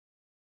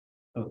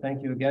So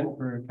thank you again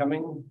for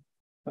coming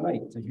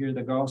tonight to hear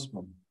the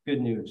gospel,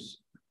 good news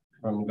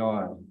from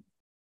God.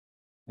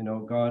 You know,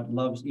 God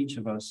loves each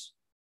of us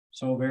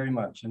so very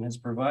much and has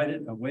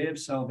provided a way of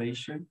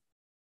salvation,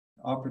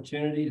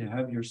 opportunity to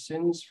have your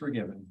sins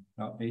forgiven,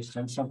 not based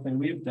on something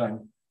we've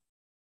done,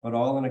 but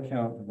all on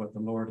account of what the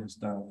Lord has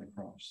done at the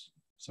cross.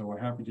 So we're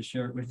happy to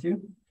share it with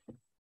you.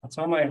 What's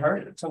on my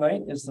heart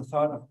tonight is the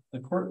thought of the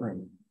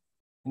courtroom.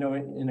 You know,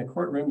 in a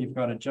courtroom, you've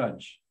got a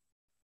judge.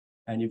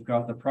 And you've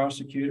got the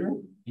prosecutor.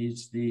 He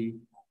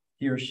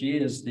or she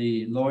is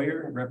the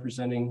lawyer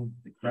representing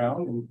the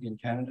crown in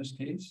Canada's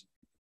case,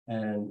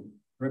 and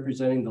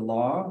representing the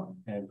law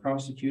and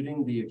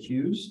prosecuting the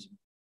accused.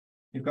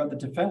 You've got the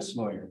defense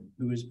lawyer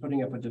who is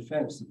putting up a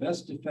defense, the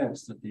best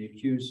defense that the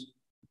accused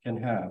can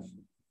have.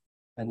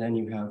 And then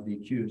you have the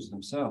accused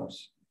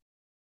themselves.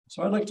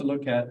 So I'd like to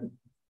look at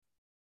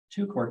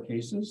two court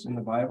cases in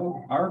the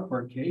Bible, our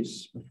court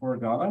case before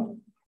God,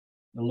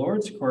 the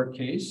Lord's court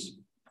case,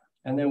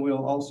 and then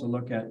we'll also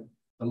look at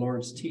the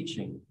Lord's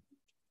teaching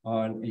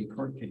on a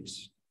court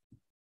case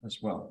as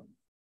well.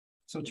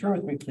 So turn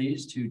with me,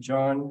 please, to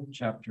John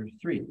chapter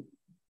 3.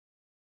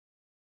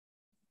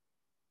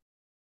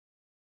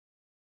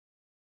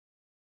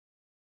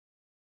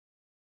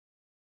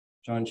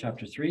 John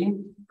chapter 3,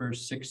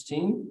 verse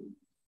 16.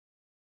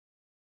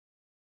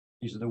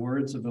 These are the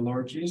words of the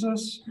Lord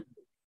Jesus.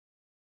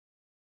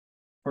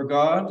 For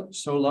God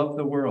so loved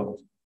the world,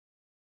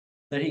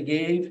 that he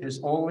gave his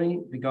only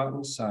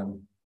begotten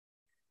Son,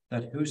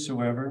 that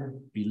whosoever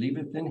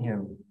believeth in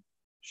him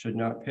should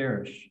not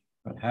perish,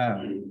 but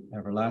have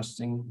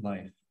everlasting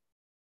life.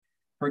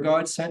 For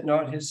God sent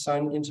not his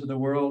Son into the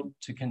world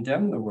to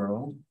condemn the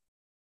world,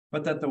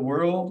 but that the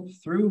world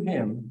through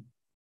him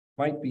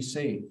might be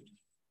saved.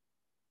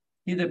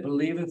 He that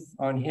believeth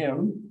on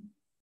him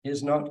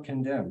is not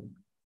condemned,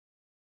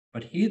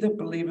 but he that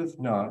believeth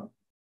not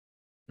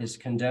is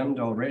condemned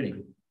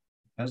already,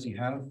 because he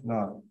hath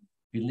not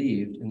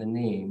believed in the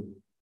name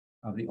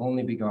of the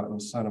only begotten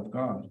Son of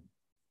God.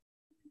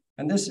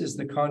 And this is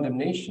the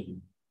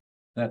condemnation,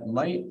 that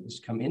light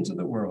is come into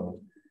the world,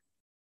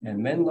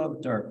 and men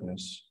love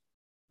darkness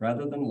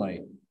rather than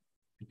light,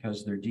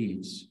 because their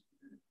deeds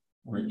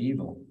were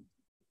evil.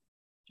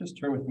 Just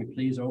turn with me,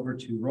 please, over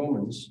to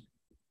Romans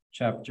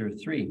chapter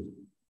 3.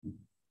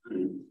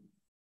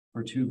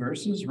 For two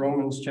verses,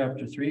 Romans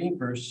chapter 3,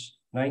 verse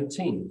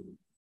 19.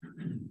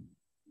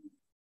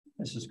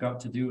 This has got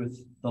to do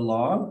with the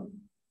law.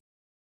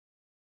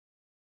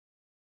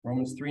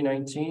 Romans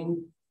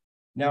 3:19,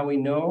 now we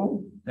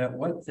know that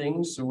what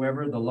things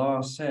soever the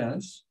law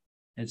says,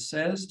 it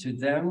says to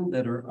them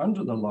that are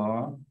under the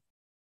law,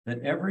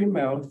 that every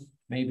mouth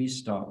may be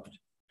stopped,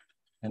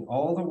 and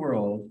all the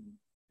world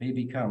may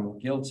become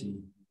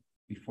guilty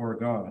before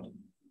God.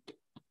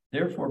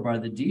 Therefore, by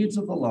the deeds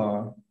of the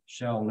law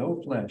shall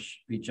no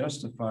flesh be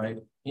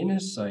justified in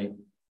his sight,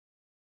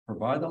 for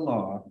by the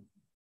law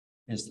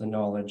is the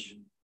knowledge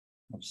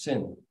of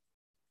sin.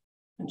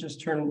 And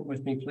just turn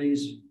with me,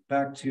 please,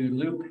 back to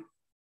Luke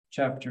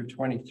chapter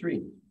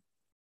 23.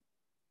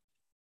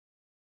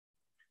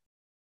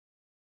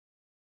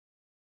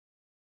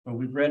 So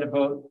we've read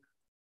about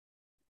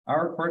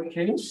our court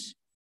case.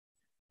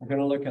 We're going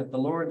to look at the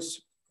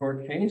Lord's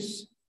court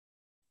case.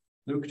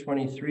 Luke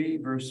 23,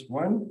 verse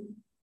 1.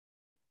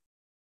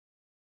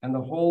 And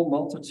the whole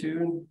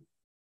multitude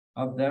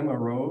of them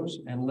arose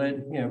and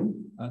led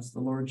him, that's the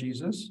Lord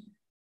Jesus,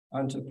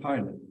 unto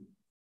Pilate.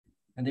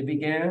 And they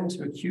began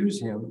to accuse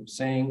him,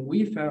 saying,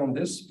 we found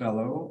this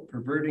fellow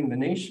perverting the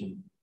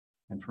nation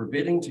and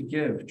forbidding to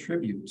give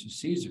tribute to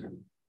Caesar,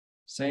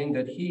 saying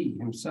that he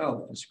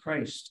himself is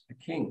Christ, a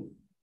king.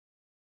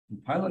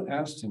 And Pilate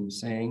asked him,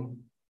 saying,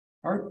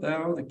 art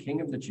thou the king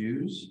of the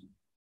Jews?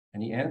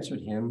 And he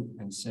answered him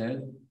and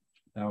said,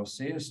 thou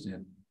sayest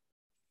it.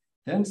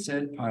 Then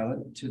said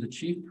Pilate to the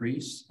chief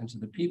priests and to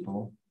the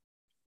people,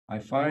 I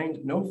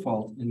find no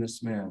fault in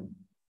this man.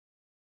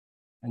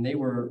 And they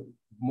were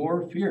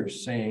more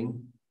fierce,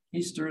 saying, he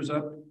stirs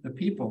up the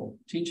people,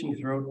 teaching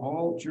throughout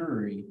all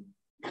Jewry,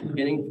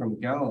 beginning from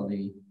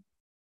Galilee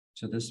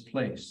to this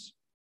place.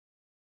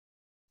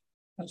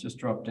 Let's just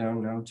drop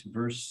down now to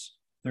verse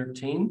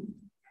 13.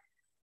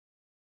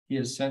 He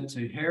is sent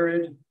to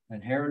Herod,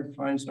 and Herod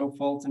finds no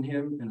fault in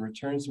him and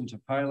returns him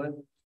to Pilate.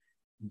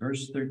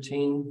 Verse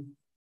 13,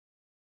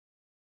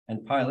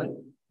 and Pilate,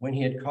 when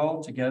he had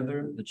called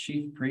together the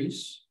chief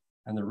priests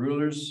and the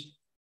rulers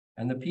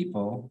and the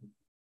people,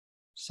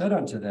 said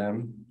unto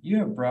them, you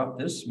have brought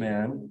this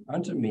man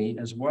unto me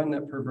as one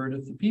that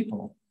perverteth the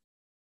people.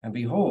 And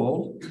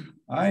behold,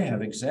 I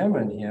have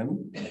examined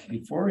him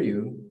before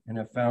you, and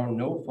have found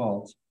no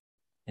fault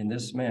in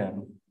this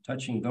man,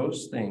 touching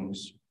those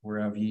things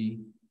whereof ye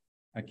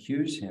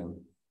accuse him.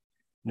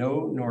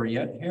 No, nor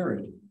yet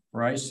Herod,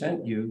 for I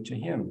sent you to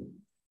him.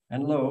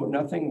 And lo,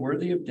 nothing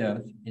worthy of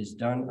death is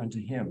done unto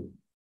him.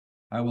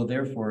 I will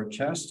therefore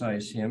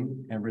chastise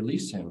him and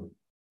release him.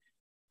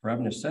 For of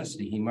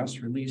necessity he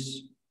must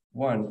release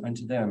one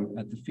unto them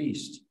at the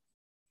feast.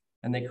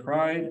 And they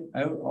cried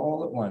out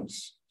all at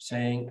once,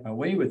 saying,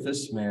 away with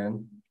this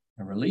man,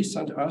 and release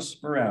unto us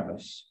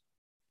Barabbas,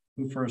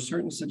 who for a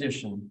certain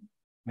sedition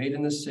made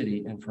in the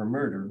city and for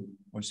murder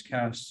was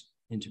cast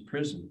into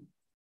prison.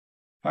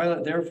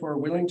 Pilate, therefore,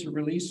 willing to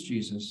release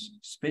Jesus,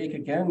 spake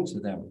again to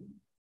them.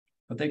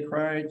 But they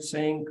cried,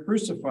 saying,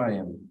 Crucify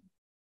him,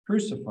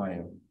 crucify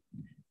him.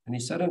 And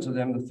he said unto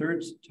them the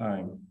third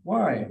time,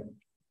 Why?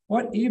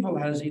 What evil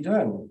has he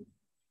done?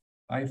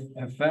 I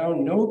have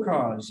found no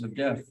cause of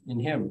death in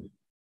him.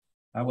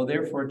 I will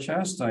therefore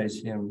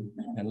chastise him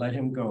and let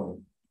him go.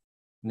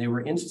 And they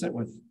were instant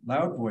with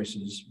loud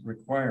voices,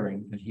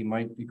 requiring that he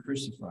might be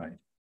crucified.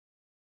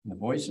 And the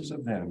voices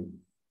of them,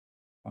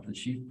 of the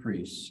chief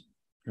priests,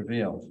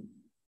 prevailed.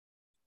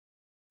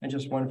 And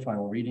just one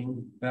final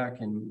reading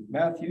back in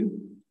Matthew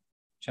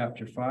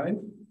chapter 5,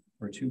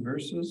 or 2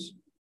 verses.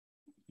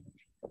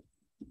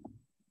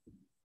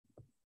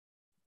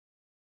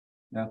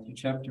 Matthew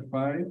chapter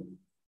 5,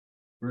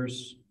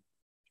 verse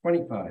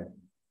 25.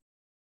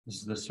 This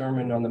is the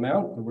Sermon on the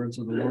Mount, the words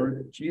of the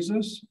Lord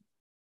Jesus.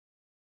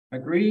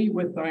 Agree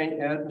with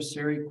thine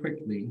adversary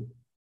quickly,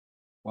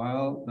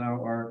 while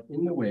thou art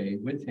in the way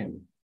with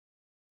him,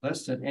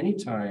 lest at any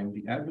time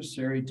the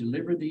adversary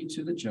deliver thee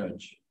to the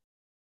judge,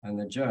 and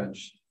the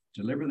judge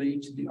deliver thee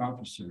to the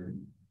officer,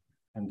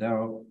 and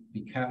thou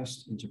be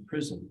cast into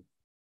prison.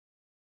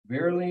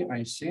 Verily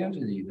I say unto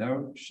thee,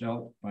 thou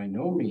shalt by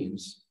no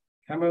means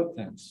come out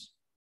thence,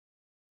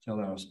 till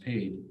thou hast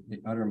paid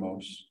the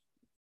uttermost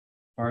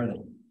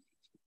farthing.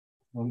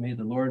 Well, may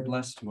the Lord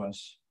bless to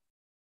us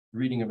the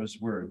reading of his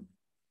word.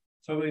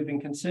 So we've been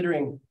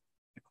considering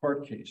the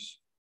court case.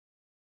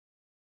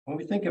 When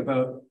we think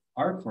about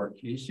our court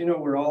case, you know,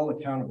 we're all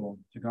accountable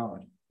to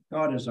God.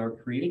 God is our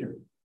creator.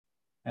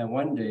 And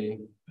one day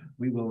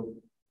we will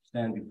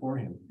stand before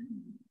him.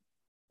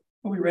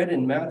 Well, we read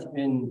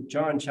in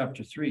John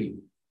chapter 3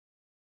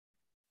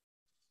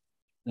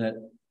 that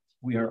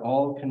we are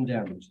all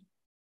condemned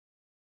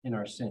in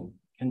our sin.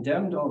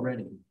 Condemned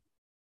already.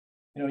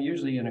 You know,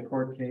 usually in a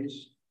court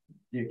case,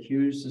 the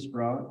accused is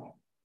brought.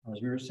 As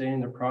we were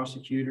saying, the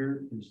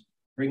prosecutor is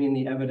bringing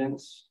the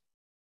evidence.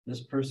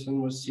 This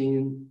person was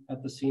seen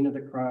at the scene of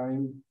the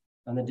crime,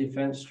 and the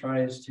defense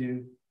tries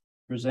to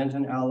present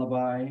an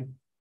alibi,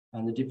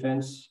 and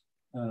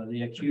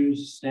the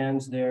accused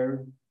stands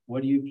there.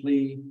 What do you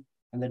plead?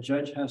 And the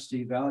judge has to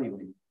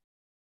evaluate.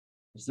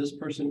 Is this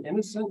person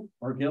innocent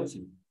or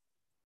guilty?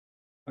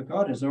 But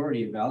God has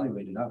already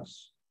evaluated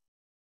us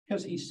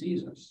because he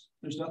sees us.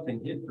 There's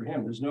nothing hid for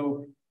him. There's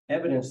no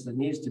evidence that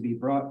needs to be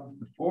brought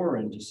before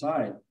and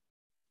decide,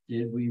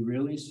 did we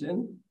really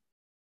sin?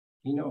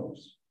 He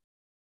knows.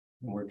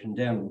 And we're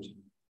condemned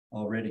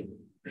already.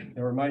 It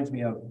reminds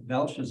me of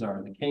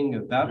Belshazzar, the king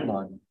of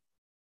Babylon.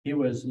 He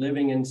was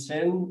living in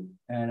sin,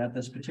 and at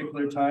this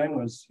particular time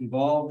was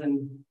involved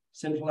in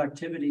sinful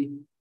activity.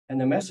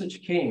 And the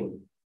message came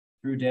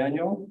through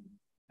Daniel,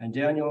 and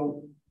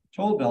Daniel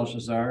told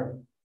Belshazzar,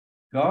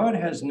 God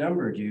has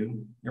numbered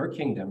you, your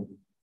kingdom,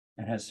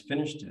 and has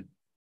finished it.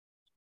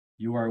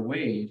 You are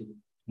weighed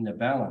in the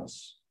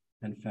balance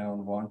and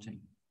found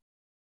wanting.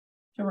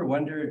 Do you ever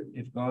wonder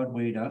if God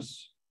weighed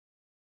us?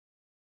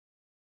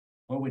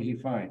 What would he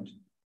find?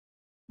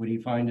 Would he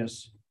find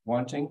us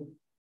wanting?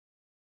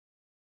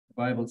 The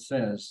Bible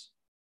says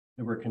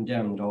that we're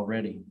condemned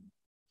already.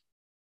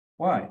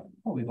 Why?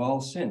 Well, we've all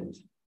sinned.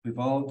 We've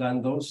all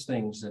done those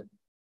things that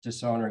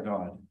dishonor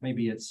God.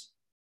 Maybe it's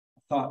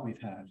a thought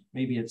we've had.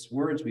 Maybe it's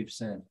words we've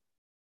said.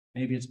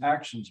 Maybe it's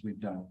actions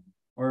we've done,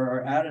 or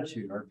our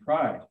attitude, our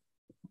pride.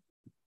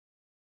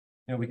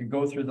 You know, we could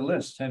go through the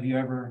list. Have you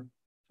ever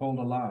told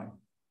a lie?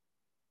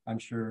 I'm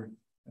sure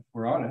if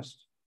we're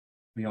honest,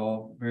 we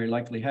all very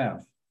likely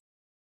have.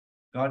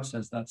 God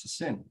says that's a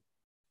sin.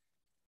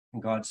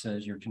 And God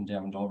says you're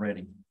condemned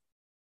already.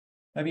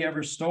 Have you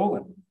ever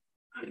stolen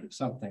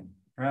something?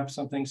 Perhaps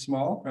something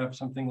small, perhaps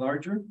something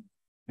larger,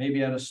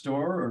 maybe at a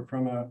store or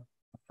from a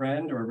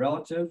friend or a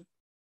relative.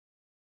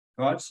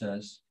 God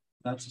says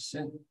that's a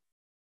sin.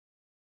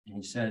 And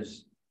he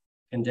says,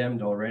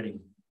 condemned already.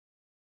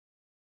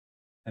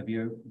 Have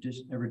you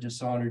ever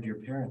dishonored your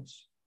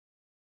parents?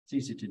 It's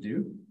easy to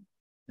do.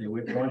 They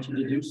want you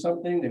to do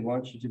something. They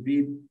want you to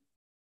be,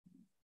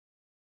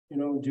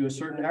 do a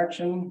certain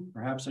action,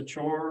 perhaps a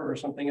chore or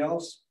something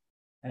else.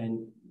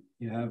 And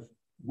you have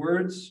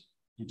words,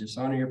 you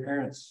dishonor your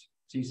parents.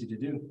 It's easy to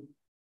do.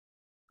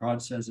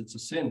 God says it's a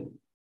sin,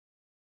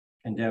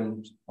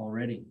 condemned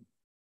already.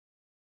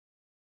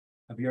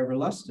 Have you ever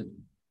lusted?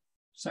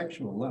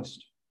 Sexual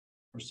lust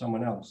for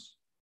someone else?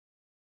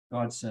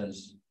 God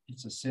says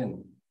it's a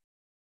sin,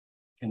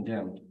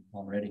 condemned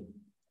already.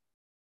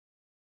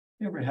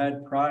 You ever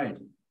had pride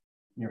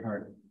in your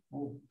heart?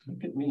 Oh,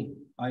 look at me.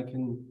 I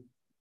can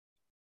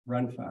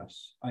run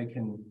fast. I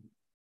can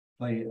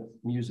play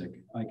music.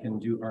 I can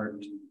do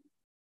art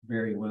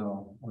very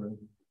well, or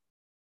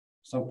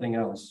something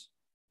else.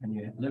 And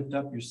you lift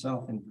up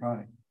yourself in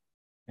pride.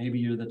 Maybe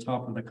you're the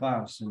top of the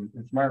class and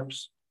with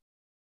marks.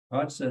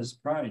 God says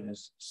pride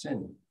is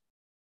sin,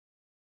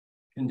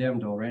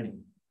 condemned already.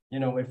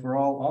 If we're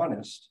all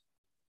honest,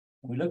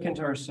 we look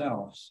into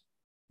ourselves,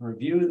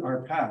 review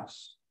our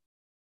past,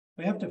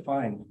 We have to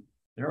find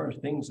there are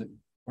things that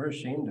we're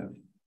ashamed of,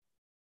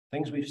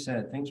 things we've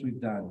said, things we've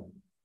done.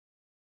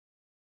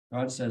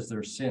 God says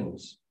they're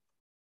sins,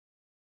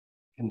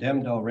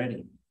 condemned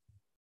already.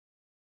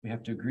 We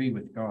have to agree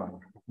with God,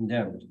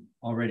 condemned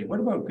already. What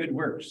about good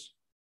works?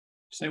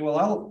 Say,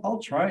 well, I'll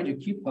try to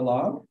keep the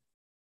law.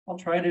 I'll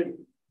try to,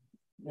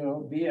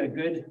 be a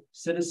good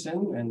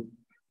citizen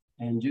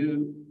and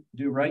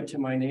do right to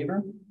my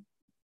neighbor.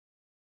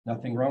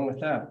 Nothing wrong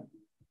with that.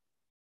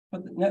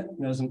 But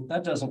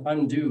that doesn't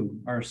undo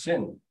our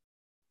sin.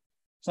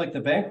 It's like the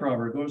bank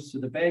robber goes to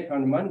the bank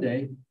on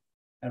Monday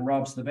and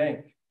robs the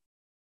bank.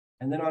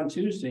 And then on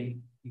Tuesday,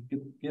 he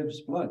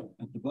gives blood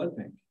at the blood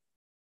bank.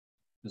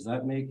 Does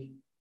that make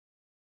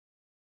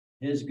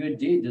his good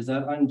deed? Does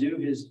that undo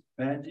his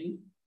bad deed?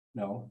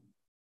 No.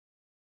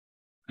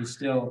 He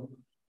still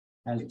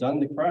has done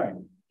the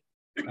crime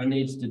and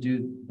needs to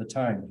do the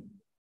time.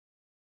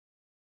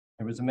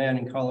 There was a man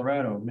in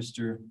Colorado,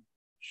 Mr.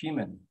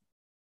 Sheeman,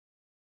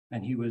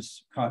 and he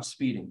was caught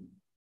speeding.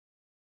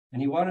 And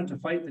he wanted to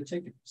fight the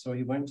ticket, so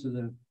he went to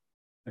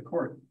the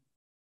court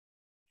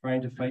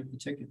trying to fight the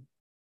ticket.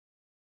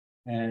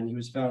 And he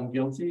was found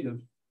guilty of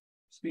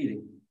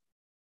speeding.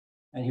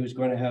 And he was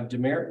going to have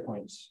demerit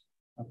points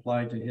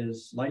applied to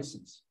his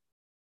license.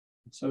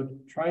 So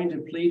trying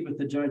to plead with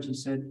the judge, he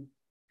said,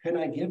 can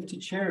I give to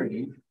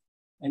charity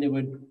and it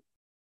would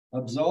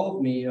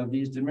absolve me of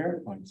these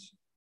demerit points?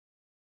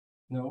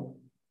 No,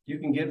 you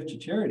can give to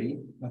charity,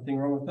 nothing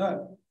wrong with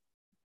that,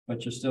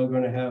 but you're still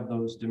going to have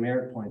those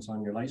demerit points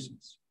on your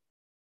license.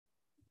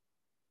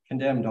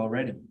 Condemned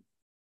already.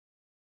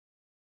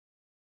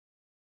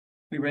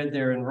 We read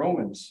there in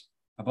Romans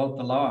about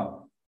the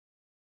law.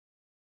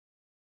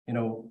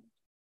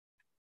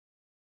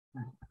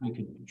 You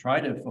can try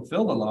to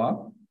fulfill the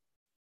law,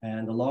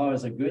 and the law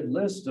is a good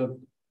list of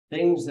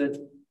things that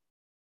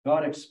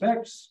God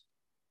expects,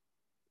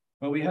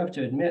 but we have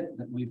to admit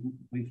that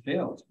we've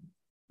failed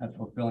at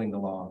fulfilling the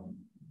law.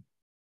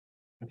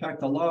 In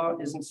fact, the law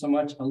isn't so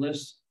much a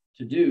list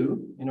to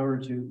do in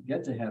order to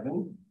get to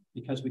heaven,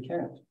 because we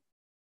can't.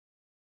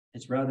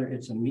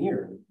 It's a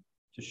mirror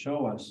to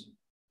show us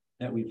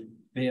that we've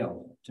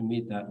failed to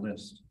meet that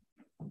list.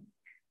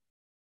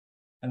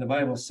 And the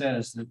Bible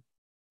says that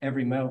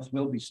every mouth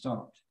will be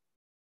stopped.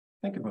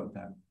 Think about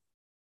that.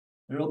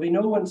 There will be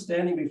no one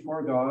standing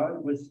before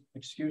God with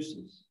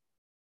excuses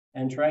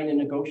and trying to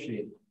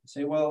negotiate.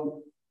 Say,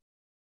 well,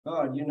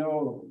 God,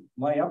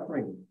 my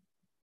upbringing,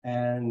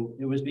 and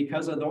it was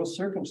because of those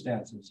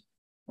circumstances.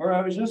 Or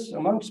I was just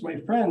amongst my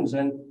friends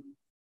and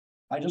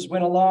I just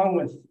went along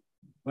with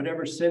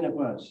whatever sin it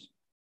was.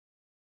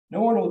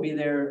 No one will be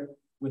there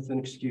with an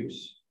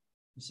excuse.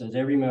 It says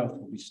every mouth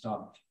will be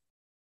stopped.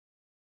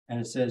 And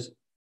it says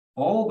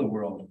all the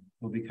world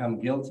will become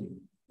guilty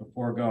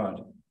before God.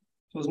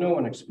 So there's no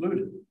one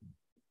excluded.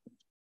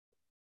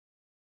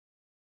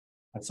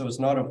 And so it's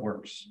not of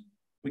works.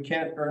 We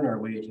can't earn our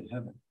way to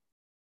heaven.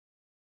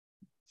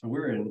 So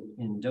we're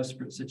in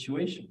desperate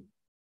situation.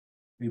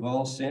 We've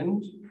all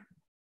sinned.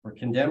 We're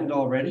condemned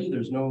already.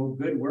 There's no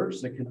good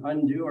works that can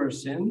undo our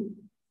sin.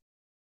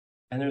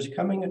 And there's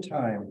coming a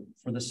time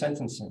for the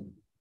sentencing.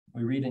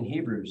 We read in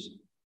Hebrews,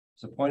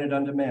 it's appointed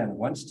unto man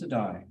once to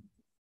die.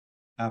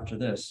 After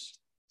this,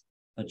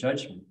 the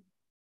judgment.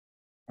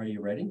 Are you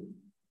ready?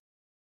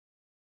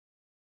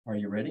 Are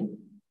you ready?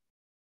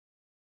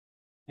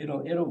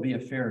 It'll be a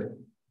fair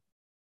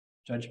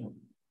judgment.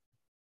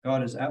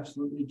 God is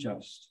absolutely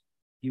just.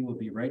 He will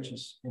be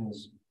righteous in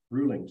his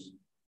rulings.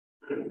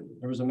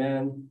 There was a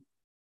man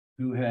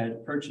who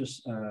had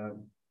purchased a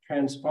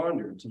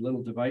transponder. It's a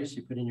little device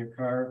you put in your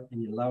car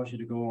and it allows you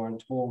to go on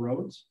toll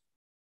roads,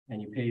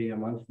 and you pay a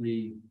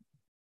monthly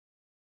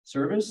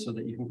service so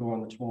that you can go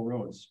on the toll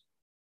roads.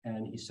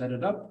 And he set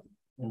it up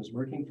and it was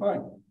working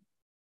fine.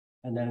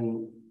 And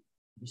then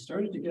he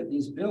started to get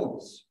these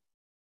bills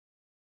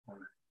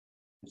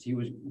because he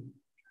was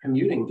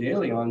commuting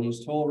daily on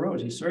these toll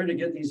roads. He started to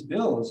get these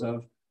bills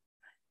of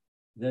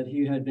that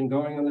he had been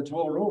going on the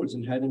toll roads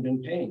and hadn't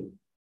been paying.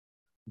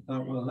 I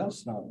thought, well,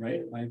 that's not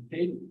right. I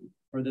paid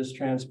for this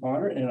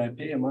transponder and I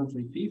pay a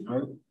monthly fee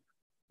for it,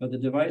 but the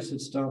device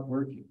had stopped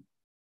working.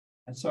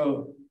 And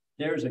so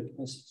there's a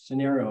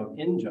scenario of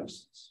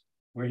injustice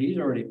where he's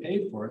already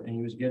paid for it and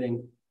he was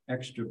getting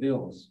extra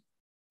bills.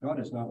 God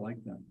is not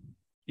like that.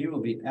 He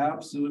will be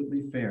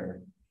absolutely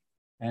fair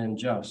and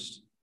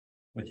just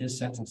with his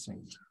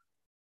sentencing.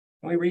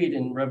 And we read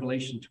in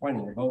Revelation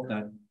 20 about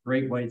that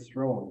great white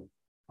throne,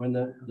 when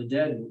the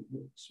dead,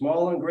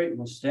 small and great,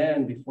 will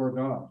stand before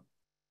God.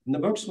 And the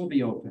books will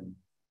be opened,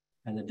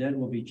 and the dead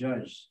will be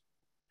judged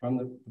from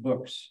the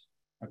books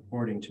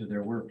according to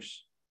their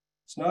works.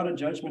 It's not a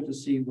judgment to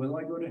see, will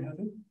I go to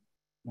heaven?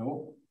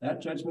 No,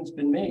 that judgment's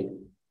been made,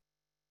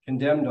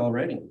 condemned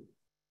already.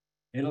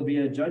 It'll be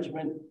a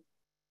judgment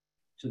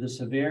to the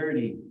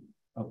severity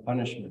of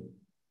punishment.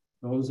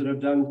 Those that have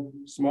done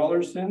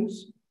smaller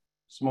sins,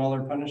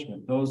 smaller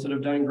punishment. Those that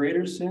have done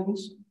greater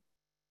sins,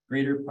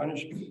 greater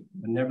punishment.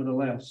 But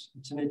nevertheless,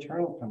 it's an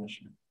eternal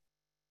punishment.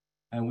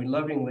 And we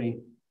lovingly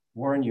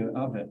warn you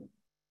of it.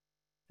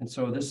 And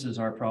so this is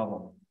our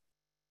problem.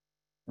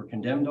 We're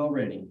condemned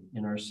already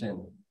in our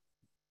sin.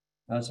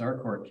 That's our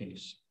court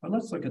case. But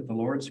let's look at the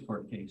Lord's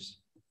court case.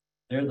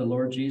 There, the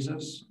Lord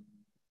Jesus,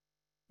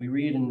 we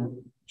read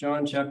in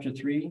John chapter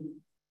 3,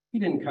 he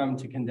didn't come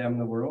to condemn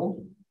the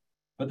world,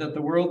 but that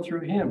the world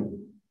through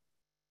him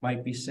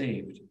might be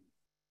saved.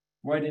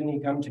 Why didn't he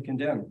come to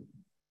condemn?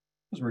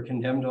 Because we're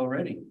condemned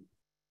already.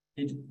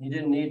 He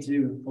didn't need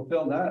to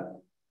fulfill that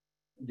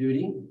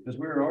duty because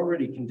we're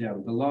already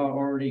condemned. The law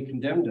already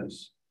condemned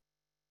us.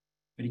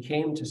 But he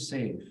came to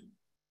save.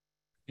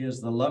 He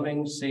is the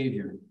loving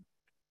Savior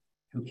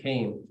who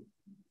came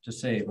to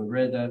save. We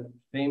read that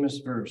famous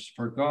verse,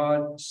 for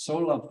God so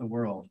loved the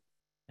world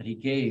that he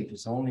gave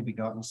his only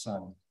begotten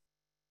Son,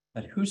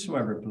 that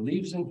whosoever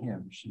believes in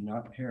him should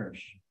not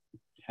perish,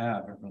 but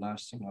have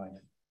everlasting life.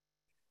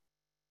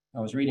 I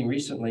was reading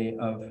recently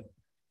of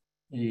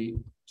a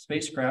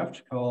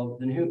spacecraft called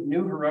the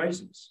New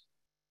Horizons.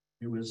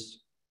 It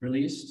was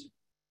released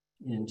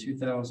in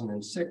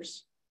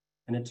 2006,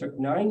 and it took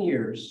 9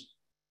 years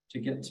to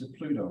get to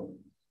Pluto.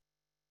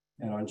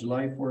 And on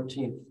July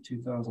 14th,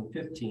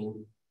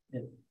 2015,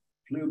 it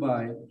flew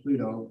by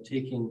Pluto,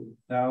 taking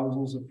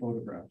thousands of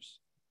photographs.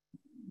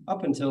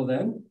 Up until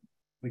then,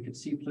 we could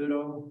see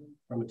Pluto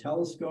from a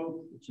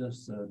telescope,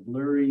 just a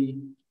blurry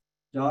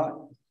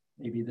dot,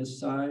 maybe this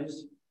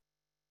size.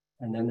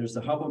 And then there's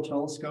the Hubble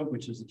telescope,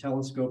 which is a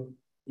telescope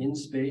in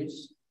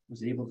space,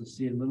 was able to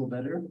see a little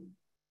better,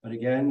 but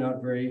again,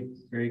 not very,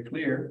 very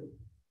clear.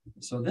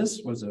 So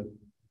this was an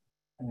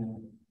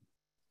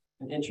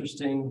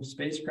interesting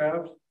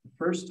spacecraft. The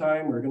first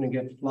time we're going to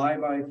get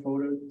flyby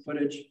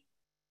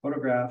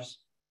photographs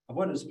of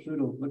what does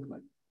Pluto look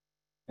like.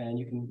 And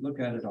you can look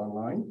at it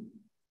online.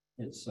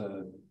 It's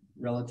a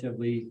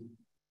relatively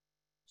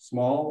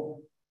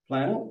small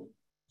planet.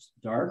 It's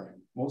dark,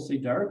 mostly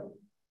dark,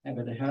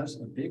 but it has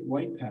a big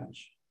white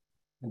patch.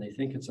 And they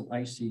think it's an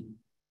icy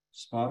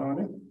spot on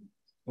it.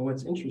 But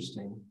what's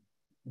interesting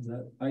is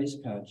that ice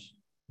patch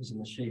is in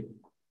the shape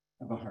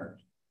of a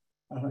heart.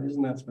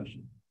 Isn't that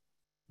special?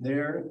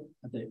 There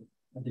at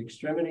the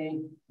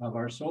extremity of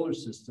our solar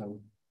system,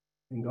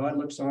 when God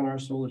looks on our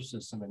solar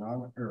system and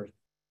on Earth,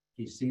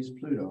 he sees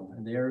Pluto,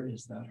 and there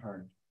is that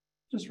heart.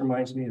 It just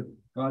reminds me of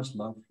God's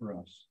love for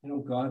us. You know,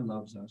 God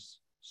loves us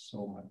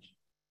so much.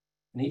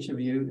 And each of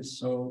you is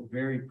so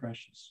very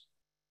precious.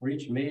 We're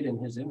each made in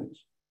his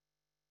image.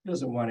 He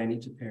doesn't want any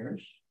to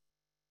perish.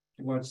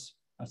 He wants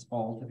us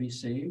all to be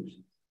saved.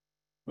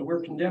 But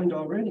we're condemned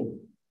already.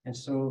 And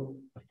so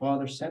the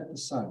Father sent the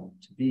Son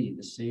to be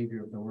the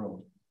Savior of the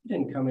world. He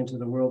didn't come into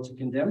the world to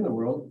condemn the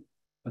world,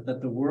 but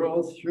that the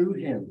world through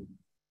him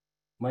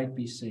might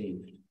be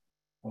saved.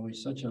 Oh,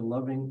 he's such a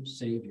loving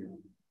Savior.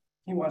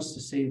 He wants to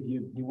save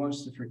you. He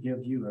wants to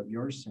forgive you of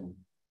your sin.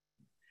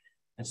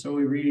 And so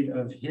we read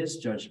of his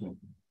judgment.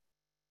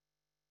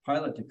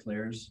 Pilate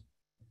declares,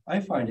 I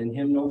find in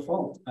him no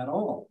fault at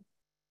all.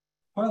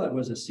 Pilate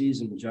was a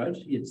seasoned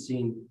judge. He had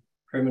seen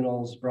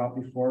criminals brought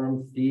before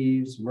him,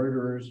 thieves,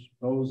 murderers,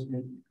 those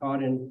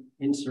caught in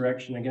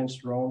insurrection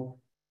against Rome.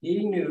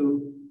 He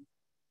knew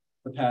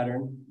the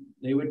pattern.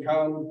 They would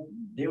come,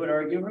 they would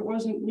argue, it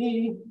wasn't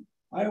me,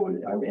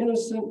 I'm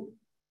innocent.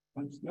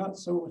 But it's not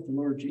so with the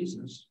Lord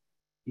Jesus.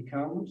 He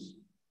comes,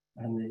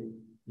 and the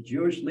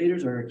Jewish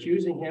leaders are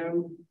accusing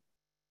him.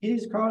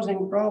 He's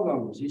causing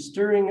problems. He's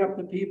stirring up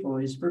the people.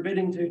 He's forbid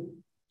to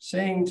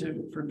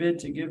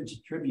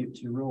give tribute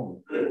to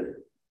Rome. The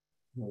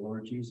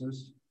Lord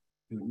Jesus,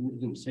 who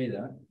didn't say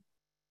that,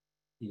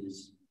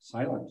 is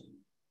silent.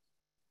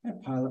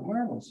 And Pilate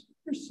marvels.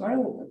 You're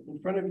silent in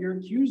front of your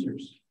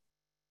accusers.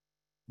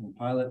 And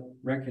Pilate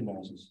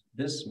recognizes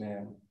this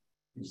man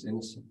is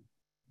innocent.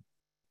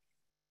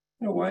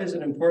 You know, why is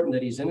it important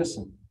that he's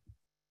innocent?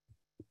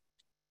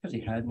 Because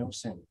he had no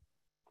sin.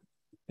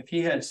 If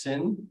he had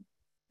sin,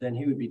 then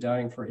he would be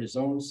dying for his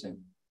own sin.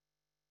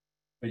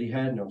 But he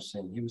had no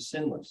sin. He was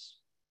sinless.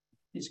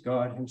 He's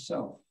God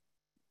himself,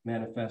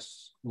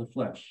 manifests in the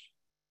flesh.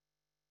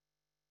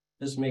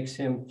 This makes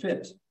him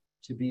fit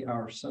to be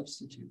our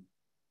substitute.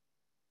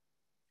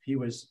 If he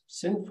was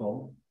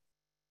sinful,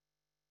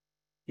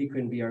 he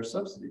couldn't be our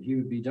substitute. He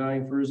would be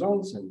dying for his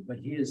own sin, but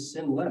he is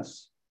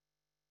sinless.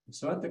 And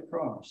so at the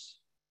cross,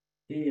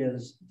 he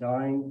is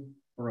dying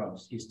for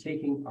us. He's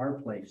taking our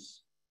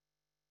place,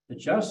 the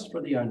just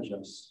for the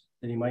unjust,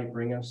 that he might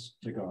bring us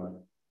to God.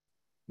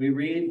 We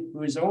read,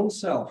 who his own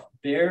self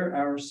bare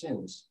our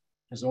sins,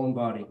 his own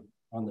body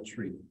on the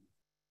tree.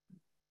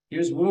 He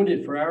was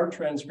wounded for our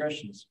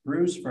transgressions,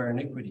 bruised for our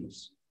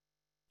iniquities.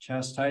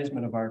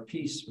 Chastisement of our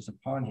peace was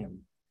upon him,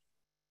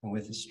 and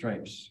with his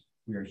stripes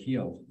we are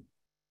healed.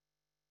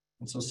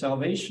 And so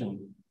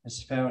salvation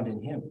is found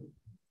in him.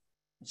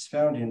 It's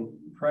found in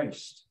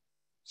Christ.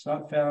 It's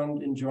not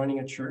found in joining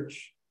a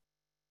church,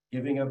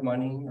 giving of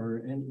money, or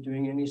in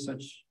doing any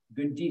such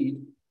good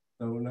deed,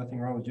 though nothing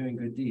wrong with doing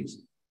good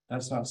deeds.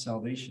 That's not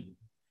salvation.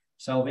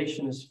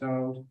 Salvation is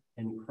found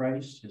in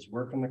Christ, his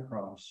work on the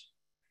cross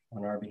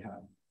on our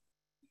behalf.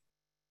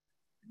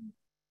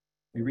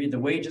 We read the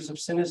wages of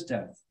sin is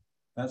death.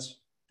 That's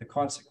the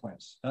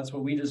consequence. That's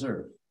what we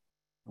deserve.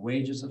 The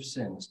wages of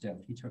sin is death.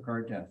 He took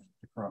our death,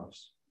 the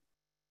cross.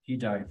 He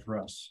died for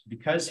us.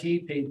 Because he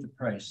paid the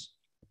price,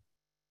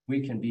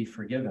 we can be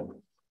forgiven.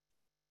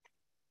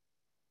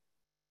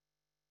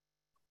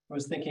 I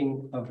was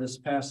thinking of this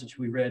passage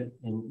we read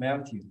in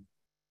Matthew.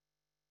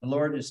 The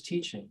Lord is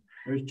teaching.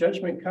 There's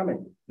judgment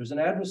coming. There's an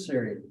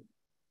adversary.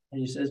 And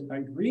he says, I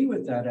agree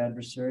with that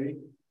adversary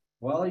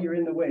while you're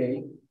in the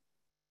way,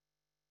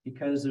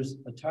 because there's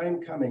a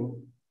time coming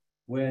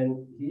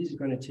when he's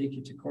going to take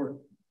you to court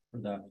for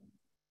that,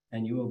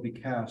 and you will be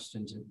cast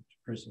into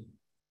prison.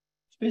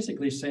 It's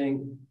basically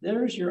saying,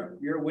 there's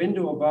your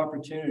window of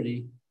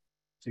opportunity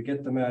to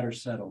get the matter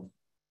settled,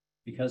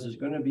 because there's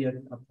going to be a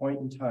point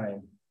in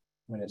time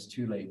when it's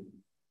too late.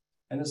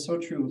 And it's so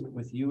true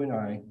with you and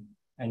I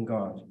and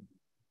God.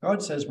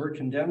 God says we're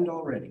condemned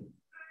already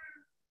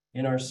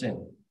in our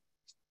sin.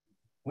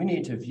 We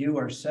need to view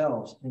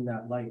ourselves in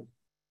that light.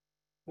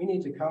 We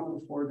need to come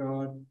before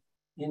God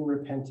in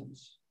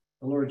repentance.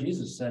 The Lord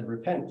Jesus said,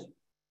 repent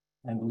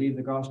and believe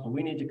the gospel.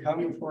 We need to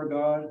come before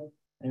God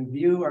and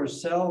view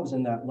ourselves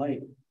in that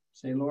light.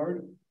 Say,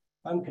 Lord,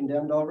 I'm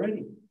condemned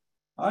already.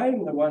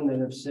 I'm the one that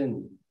have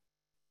sinned.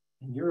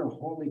 And you're a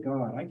holy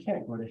God. I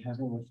can't go to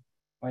heaven with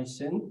my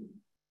sin.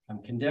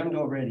 I'm condemned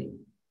already.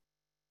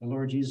 The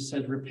Lord Jesus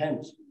said,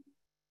 repent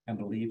and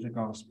believe the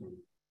gospel.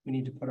 We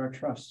need to put our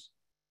trust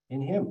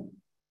in him.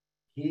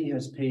 He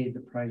has paid the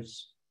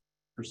price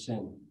for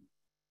sin.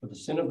 For the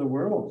sin of the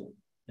world,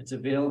 it's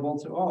available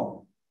to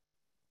all,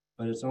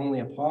 but it's only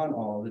upon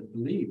all that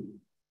believe.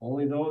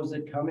 Only those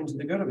that come into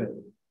the good of it,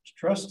 to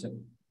trust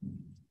him.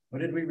 What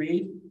did we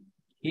read?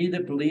 He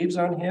that believes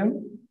on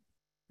him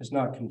is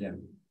not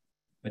condemned,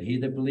 but he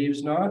that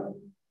believes not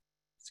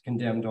is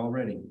condemned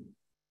already.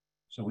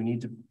 So we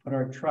need to put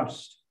our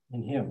trust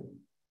in him,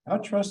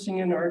 not trusting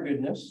in our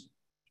goodness.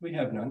 We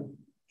have none.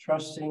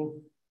 Trusting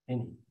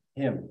in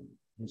him,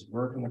 his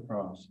work on the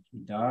cross. He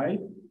died.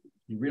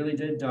 He really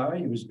did die.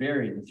 He was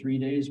buried. The 3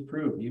 days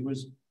proved he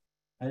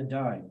had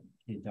died.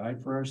 He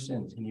died for our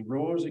sins, and he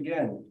rose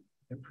again.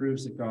 It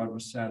proves that God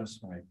was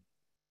satisfied.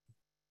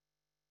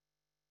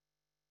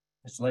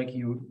 It's like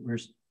you were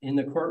in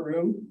the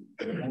courtroom,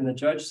 and the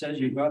judge says,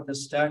 you've got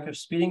this stack of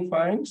speeding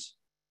fines,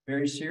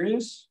 very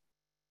serious.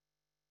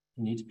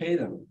 You need to pay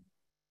them.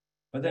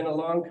 But then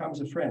along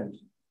comes a friend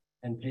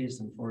and pays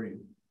them for you.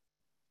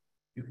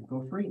 You can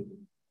go free.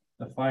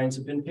 The fines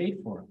have been paid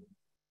for.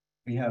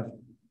 We have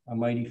a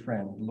mighty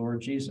friend, the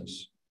Lord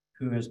Jesus,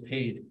 who has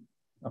paid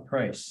a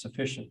price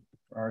sufficient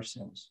for our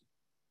sins.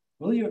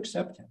 Will you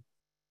accept him?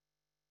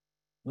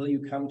 Will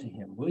you come to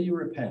him? Will you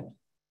repent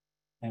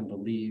and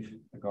believe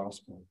the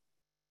gospel?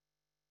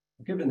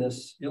 I've given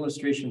this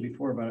illustration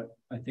before, but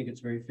I think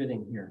it's very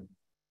fitting here.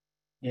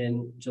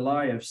 In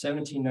July of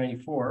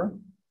 1794,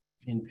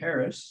 in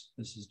Paris,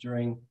 this is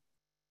during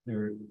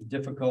their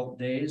difficult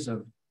days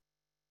of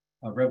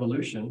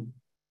revolution,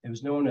 it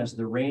was known as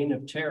the Reign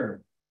of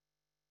Terror.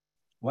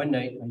 One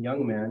night, a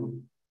young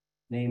man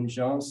named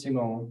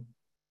Jean-Simon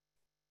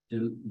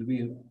de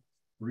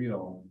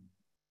Louis-Riol,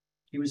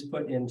 he was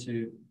put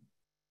into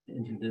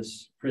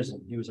this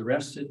prison. He was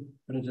arrested,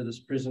 put into this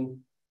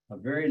prison, a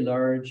very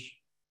large,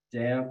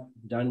 damp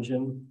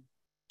dungeon,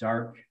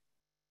 dark,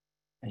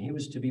 and he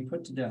was to be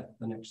put to death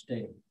the next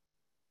day.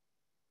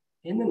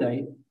 In the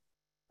night,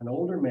 an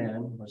older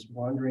man was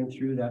wandering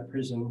through that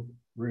prison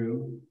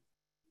room,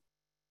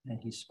 and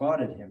he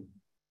spotted him,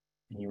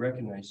 and he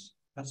recognized,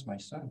 that's my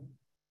son.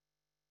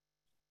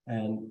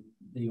 And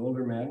the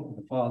older man,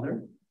 the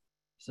father,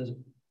 says,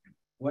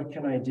 what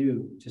can I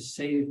do to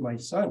save my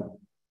son?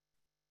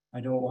 I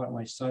don't want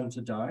my son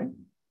to die.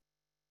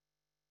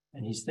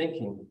 And he's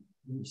thinking,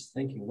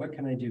 what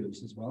can I do? He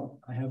says, well,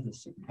 he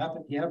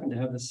happened to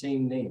have the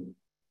same name,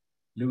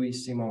 Louis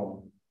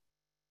Simon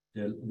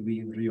de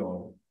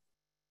Louis-Riol.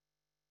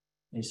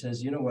 He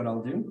says, you know what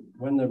I'll do?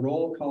 When the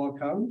roll call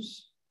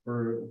comes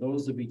for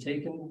those to be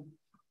taken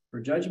for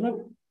judgment,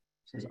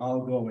 he says,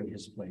 I'll go in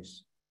his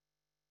place.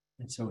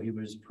 And so he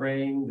was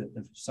praying that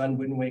the son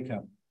wouldn't wake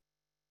up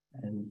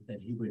and that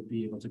he would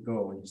be able to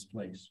go in his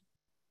place.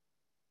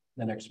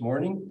 The next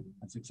morning,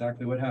 that's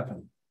exactly what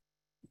happened.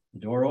 The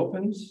door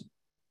opens,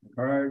 the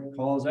guard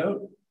calls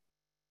out,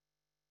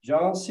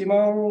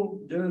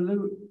 Jean-Simon de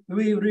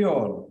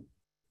Louis-Riol.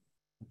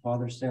 The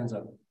father stands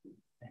up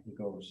and he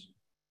goes.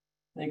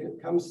 And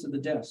he comes to the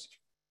desk.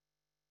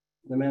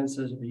 The man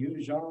says, are you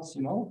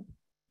Jean-Simon?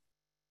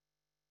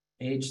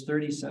 Age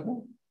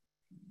 37?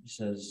 He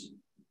says,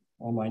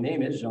 well, my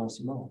name is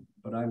Jean-Simon,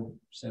 but I'm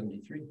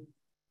 73.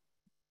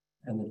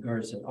 And the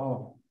guard said,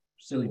 oh,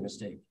 silly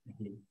mistake. And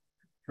he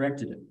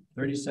corrected it.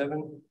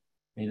 37,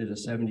 made it a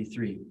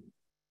 73. And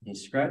he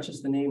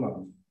scratches the name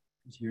off,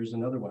 because here's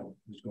another one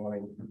who's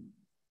going to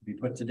be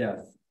put to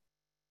death.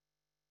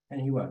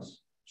 And he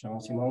was.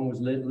 Jean-Simon was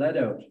led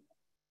out.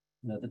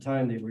 And at the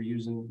time, they were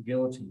using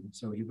guillotine,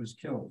 so he was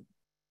killed.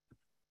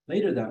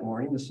 Later that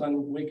morning, the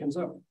son wakens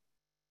up.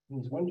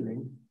 And he's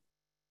wondering,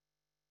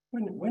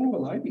 when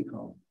will I be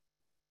called?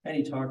 And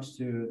he talks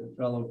to the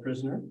fellow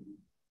prisoner,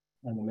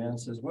 and the man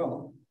says,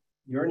 well,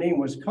 your name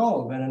was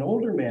called, and an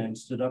older man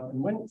stood up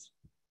and went.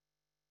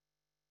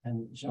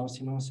 And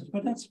Jean-Simon said,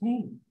 but that's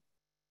me.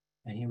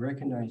 And he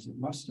recognized it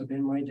must have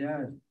been my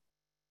dad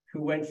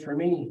who went for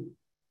me.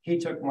 He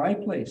took my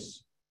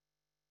place.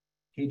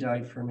 He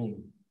died for me.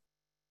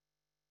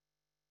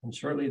 And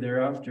shortly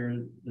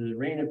thereafter, the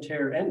reign of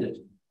terror ended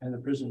and the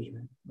prisoners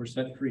were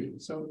set free.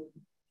 So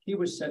he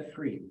was set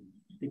free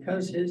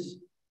because his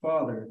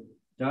father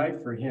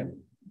died for him,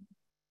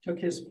 took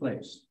his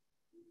place.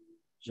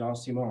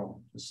 Jean-Simon,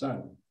 the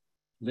son,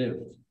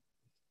 lived.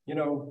 You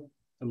know,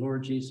 the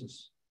Lord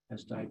Jesus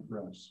has died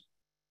for us.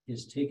 He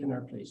has taken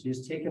our place. He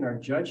has taken our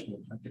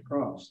judgment at the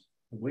cross.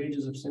 The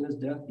wages of sin is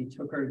death. He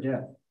took our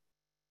death.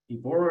 He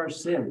bore our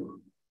sin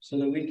so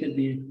that we could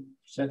be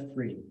set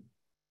free.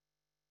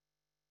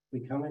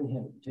 We come in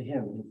him, to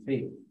him in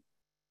faith,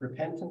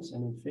 repentance,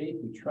 and in faith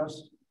we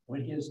trust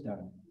what he has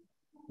done.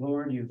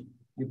 Lord,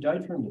 you've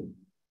died for me.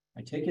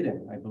 I take it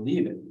in. I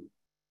believe it.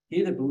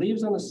 He that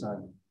believes on the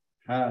Son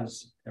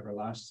has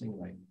everlasting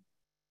life.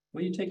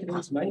 Will you take it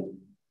in tonight?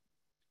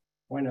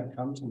 Why not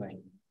come tonight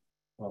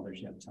while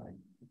there's yet time?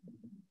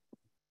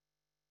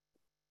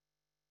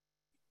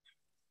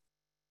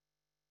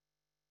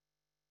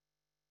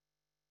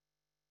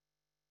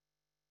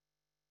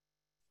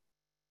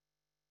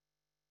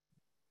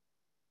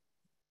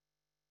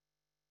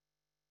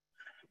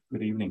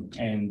 Good evening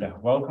and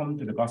welcome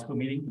to the gospel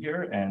meeting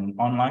here and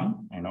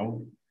online. I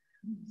know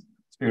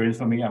experience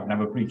for me, I've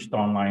never preached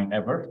online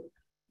ever.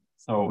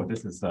 So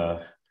this is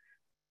a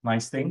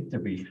nice thing to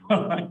be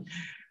online.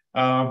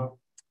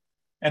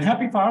 And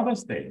happy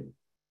Father's Day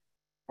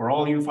for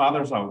all you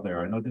fathers out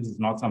there. I know this is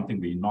not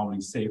something we normally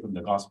say from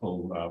the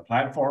gospel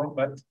platform,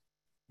 but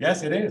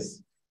yes, it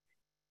is.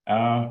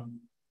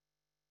 And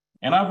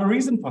I have a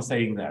reason for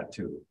saying that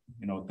too.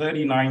 You know,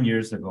 39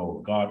 years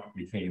ago, God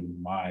became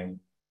my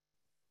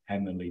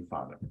Heavenly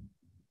Father,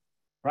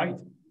 right?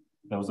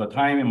 There was a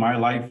time in my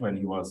life when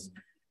he was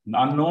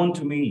unknown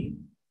to me,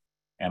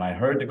 and I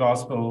heard the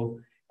gospel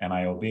and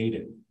I obeyed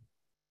it.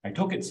 I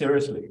took it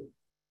seriously.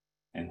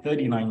 And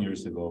 39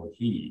 years ago,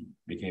 he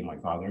became my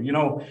father. You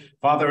know,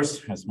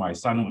 fathers, as my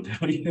son will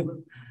tell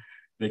you,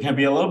 they can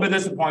be a little bit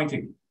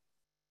disappointing.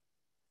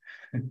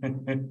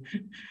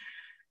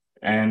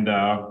 And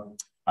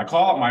I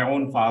call up my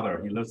own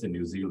father. He lives in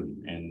New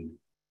Zealand. And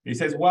he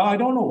says, well, I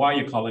don't know why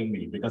you're calling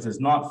me because it's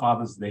not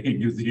Father's Day in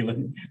New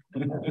Zealand.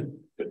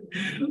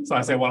 So I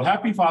said, well,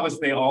 happy Father's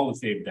Day all the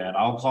same, Dad.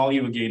 I'll call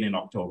you again in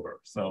October.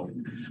 So,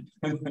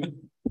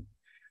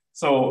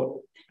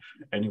 so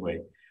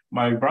anyway,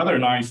 my brother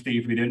and I,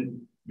 Steve, we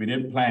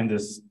didn't plan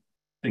this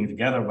thing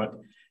together, but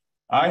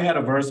I had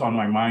a verse on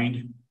my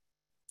mind,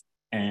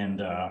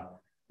 and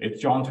it's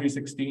John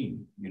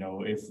 3:16. You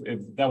know, if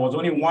there was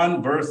only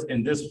one verse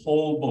in this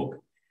whole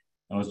book,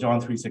 it was John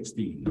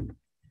 3:16.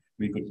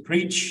 We could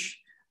preach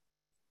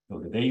till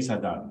the days are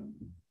done.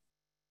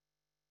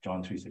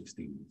 John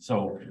 3:16.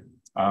 So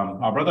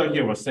our brother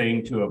here was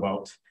saying too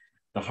about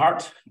the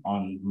heart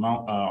on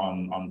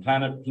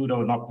planet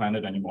Pluto, not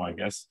planet anymore, I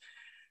guess.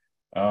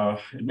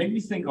 It made me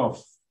think of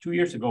 2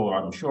 years ago.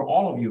 I'm sure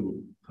all of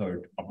you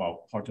heard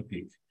about Porter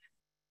Peak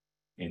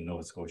in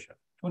Nova Scotia.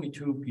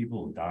 22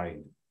 people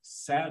died.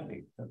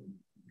 Sadly, the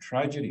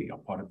tragedy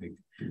of Porter Peak.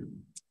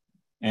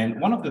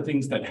 And one of the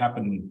things that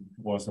happened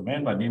was a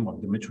man by the name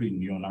of Dmitry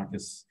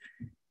Neonakis.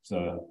 He's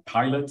a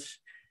pilot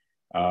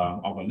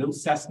of a little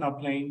Cessna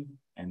plane.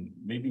 And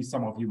maybe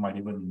some of you might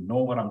even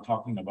know what I'm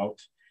talking about.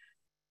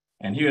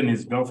 And he and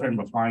his girlfriend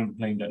were flying the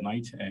plane that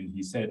night. And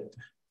he said,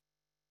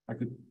 I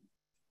could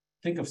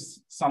think of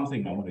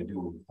something I want to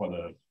do for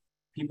the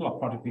people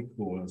of Porter Peak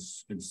who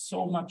was in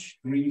so much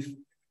grief,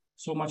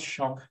 so much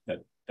shock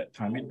that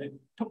time. It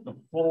took the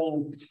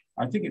whole,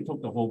 I think it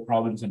took the whole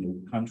province and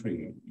the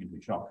country into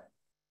shock.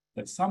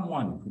 That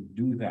someone could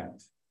do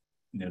that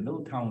in a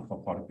little town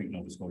called Porter Peak,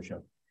 Nova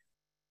Scotia.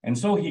 And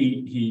so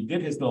he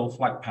did his little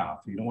flight path.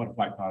 You know what a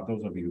flight path,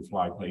 those of you who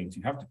fly planes,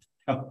 you have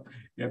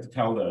to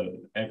tell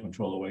the air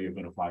controller where you're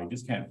going to fly. You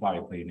just can't fly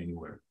a plane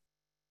anywhere.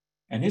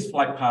 And his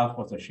flight path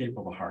was the shape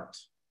of a heart.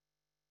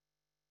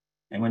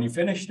 And when he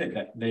finished it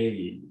that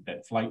day,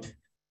 that flight,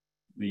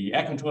 the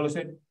air controller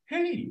said,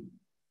 hey,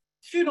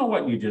 did you know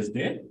what you just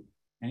did?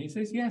 And he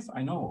says, yes,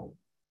 I know.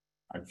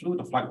 I flew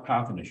the flight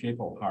path in the shape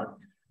of a heart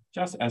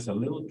just as a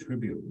little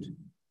tribute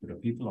to the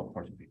people of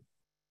Porter Peak.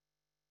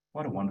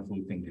 What a wonderful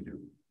thing to do.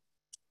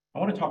 I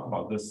want to talk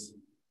about this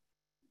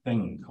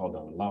thing called the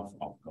love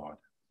of God.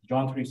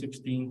 John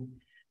 3:16.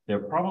 There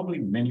are probably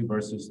many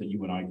verses that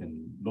you and I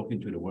can look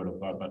into the Word of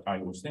God, but I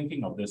was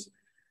thinking of this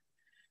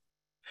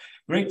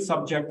great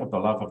subject of the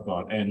love of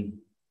God. And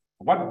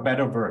what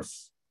better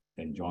verse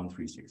than John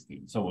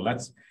 3:16? So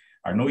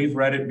I know you've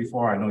read it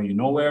before. I know you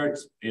know where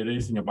it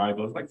is in your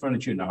Bible. It's like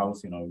furniture in the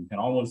house, you know, you can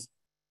almost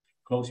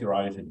close your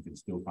eyes and you can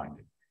still find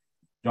it.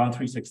 John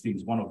 3:16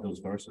 is one of those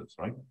verses,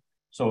 right?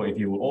 So if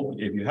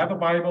you have a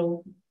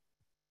Bible,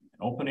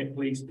 open it,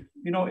 please.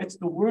 You know, it's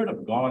the word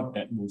of God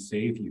that will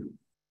save you.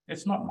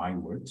 It's not my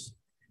words.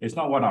 It's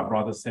not what our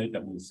brother said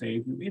that will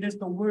save you. It is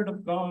the word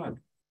of God,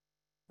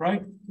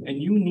 right?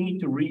 And you need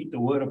to read the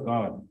word of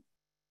God.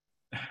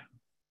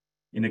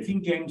 In the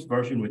King James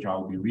Version, which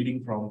I'll be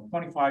reading from,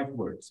 25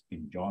 words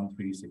in John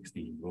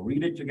 3:16. We'll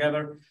read it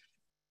together.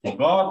 For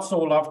God so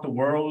loved the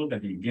world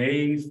that he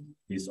gave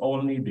his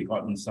only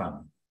begotten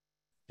Son,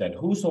 that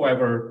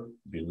whosoever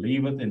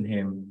believeth in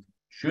him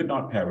should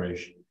not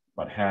perish,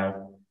 but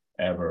have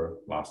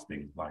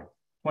everlasting life.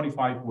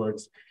 25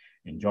 words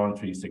in John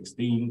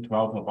 3:16,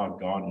 12 about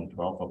God and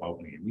 12 about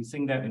me. We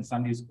sing that in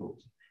Sunday school.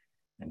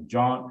 And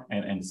 12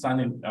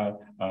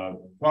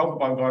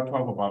 about God,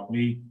 12 about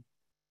me,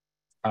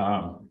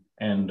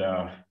 and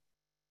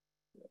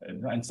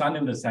Son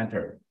in the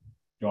center,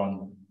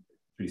 John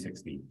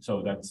 3:16.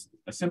 So that's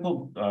a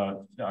simple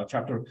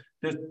chapter.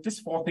 There's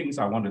just 4 things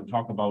I want to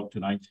talk about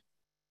tonight.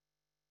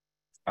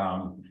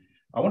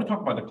 I want to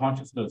talk about the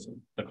consciousness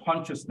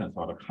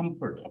or the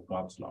comfort of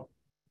God's love.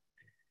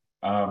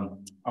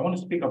 I want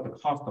to speak of the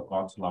cost of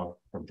God's love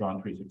from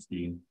John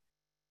 3:16.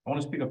 I want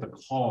to speak of the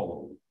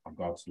call of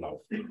God's love.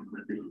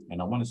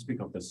 And I want to speak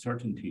of the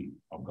certainty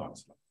of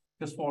God's love.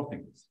 Just 4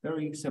 things,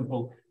 very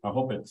simple. I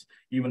hope it's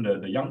even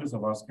the youngest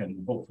of us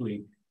can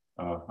hopefully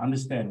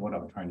understand what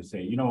I'm trying to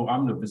say. You know,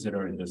 I'm the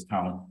visitor in this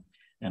town.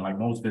 And like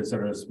most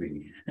visitors,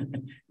 we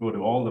go to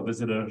all the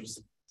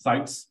visitors'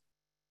 sites.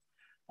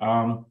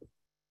 And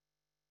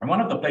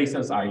one of the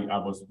places I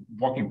was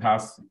walking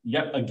past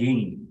yet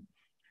again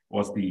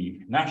was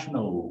the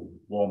National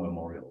War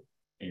Memorial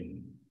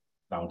in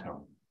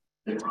downtown.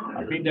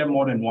 I've been there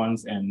more than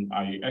once, and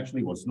I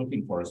actually was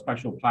looking for a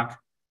special plaque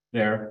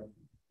there.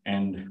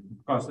 And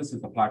of course, this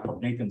is the plaque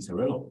of Nathan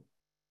Cirillo.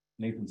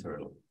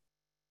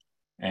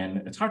 And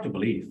it's hard to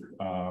believe.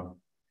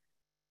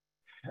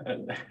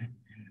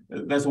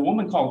 There's a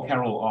woman called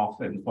Carol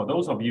Off, and for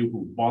those of you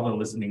who bother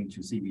listening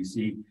to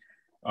CBC,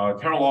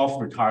 Carol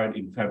Off retired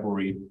in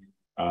February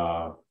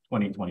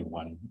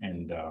 2021,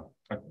 and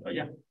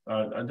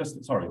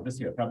this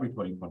year, February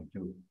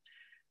 2022.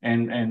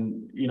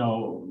 And you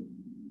know,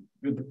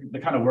 the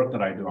kind of work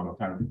that I do, I'm a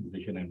parent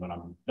physician, and when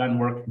I'm done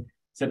work,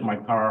 sit in my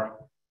car,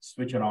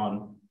 switch it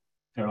on,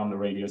 turn on the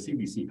radio,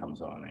 CBC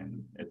comes on,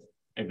 and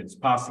if it's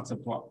past 6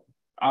 o'clock,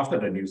 after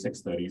the news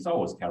 6:30, it's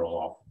always Carol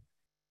Off.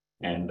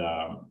 And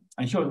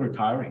she was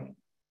retiring,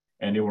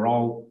 and they were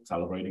all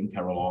celebrating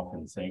Carol Off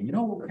and saying, you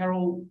know,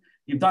 Carol,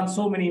 you've done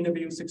so many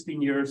interviews,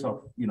 16 years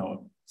of, you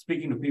know,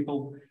 speaking to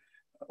people.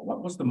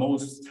 What was the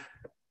most,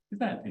 isn't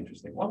that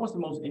interesting? What was the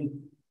most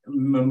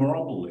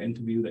memorable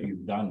interview that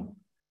you've done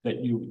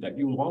that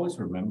you will always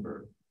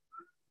remember?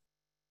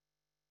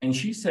 And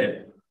she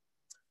said,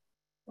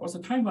 there was a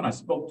time when I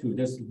spoke to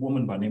this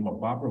woman by the name of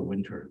Barbara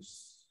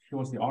Winters. She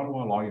was the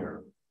Ottawa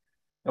lawyer.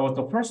 That was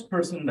the first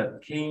person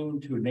that came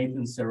to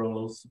Nathan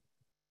Cirillo's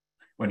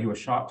when he was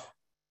shot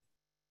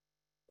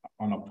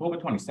on October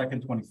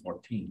 22nd,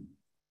 2014.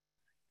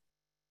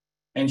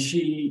 And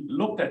she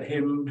looked at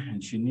him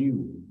and she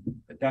knew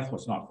that death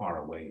was not far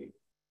away.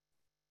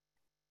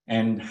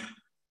 And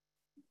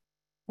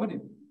what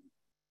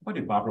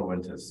did Barbara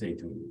Winters say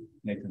to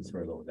Nathan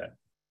Cirillo that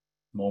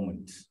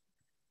moment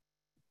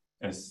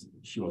as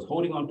she was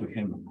holding on to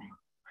him,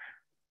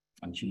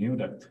 and she knew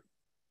that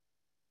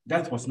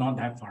death was not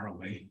that far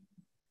away?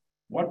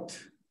 What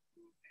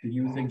do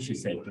you think she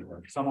said to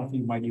her? Some of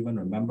you might even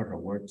remember her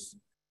words.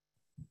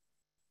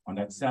 On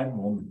that sad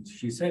moment,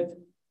 she said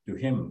to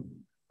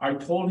him, I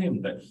told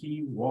him that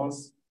he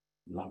was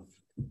loved.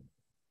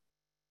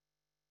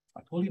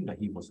 I told him that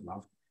he was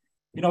loved.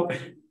 You know,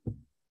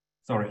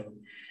 sorry,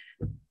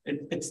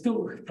 it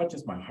still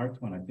touches my heart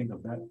when I think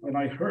of that. When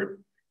I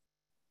heard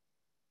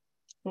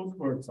those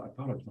words, I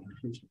thought of John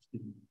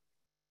 3:16.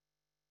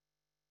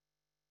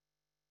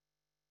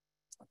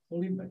 I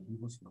told him that he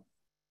was loved.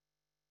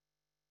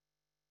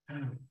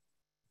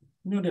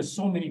 You know, there's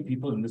so many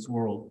people in this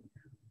world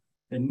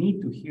that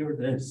need to hear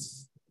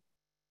this.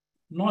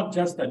 Not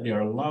just that they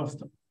are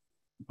loved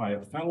by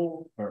a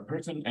fellow or a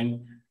person. And,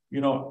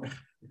 you know,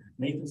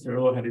 Nathan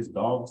Cirillo had his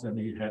dogs, and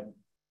he had,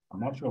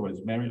 I'm not sure he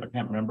was married, I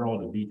can't remember all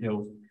the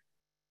details.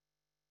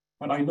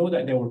 But I know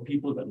that there were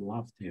people that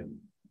loved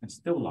him and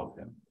still love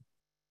him.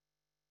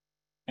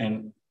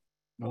 And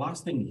the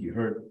last thing he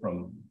heard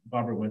from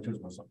Barbara Winters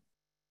was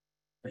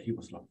that he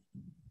was loved.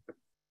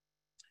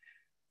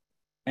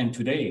 And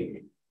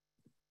today,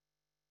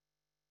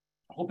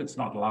 I hope it's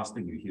not the last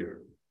thing you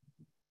hear.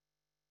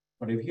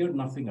 But if you hear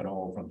nothing at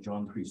all from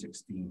John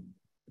 3:16,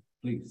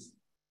 please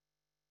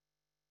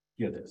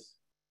hear this,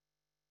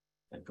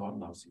 that God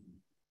loves you.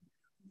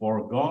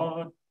 For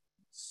God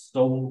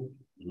so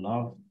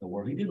loved the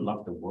world. He didn't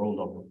love the world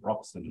of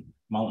rocks and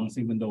mountains,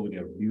 even though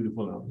they're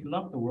beautiful. He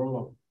loved the world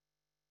of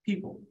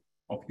people,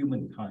 of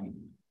humankind.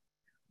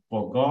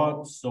 For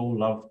God so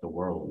loved the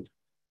world.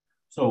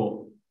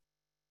 So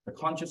the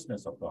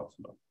consciousness of God's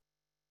love.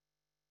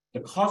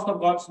 The cost of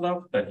God's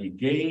love, that he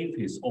gave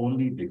his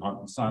only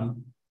begotten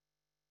Son.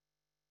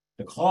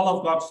 The call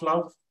of God's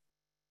love,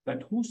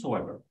 that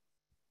whosoever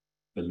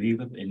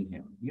believeth in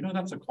him. You know,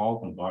 that's a call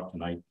from God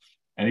tonight.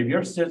 And if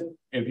you're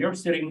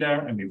sitting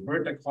there and you've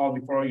heard that call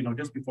before, you know,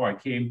 just before I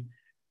came,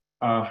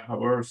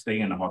 we're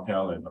staying in a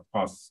hotel, and of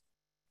course,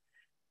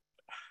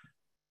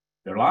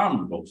 the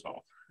alarm goes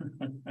off.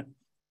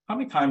 How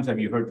many times have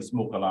you heard the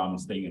smoke alarm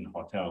staying in a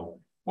hotel?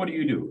 What do?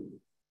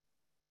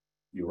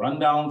 You run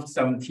down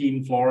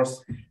 17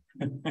 floors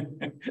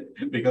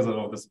because of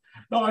all this.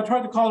 No, I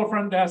tried to call the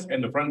front desk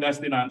and the front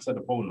desk didn't answer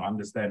the phone,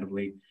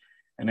 understandably.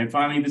 And then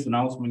finally this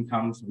announcement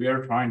comes. We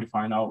are trying to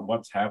find out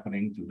what's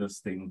happening to this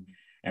thing.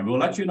 And we'll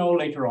let you know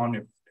later on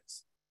if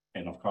it's,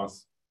 and of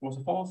course, it was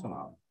a false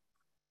alarm.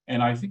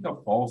 And I think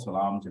of false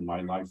alarms in my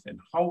life and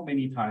how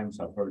many times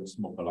I've heard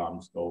smoke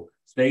alarms go,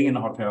 staying in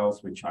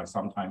hotels, which I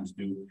sometimes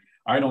do.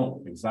 I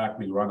don't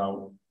exactly run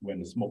out when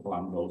the smoke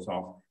alarm goes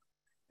off.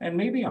 And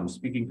maybe I'm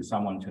speaking to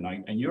someone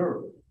tonight and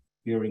you're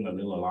hearing a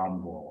little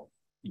alarm go off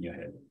in your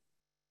head.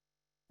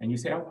 And you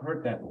say, I've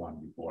heard that one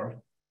before.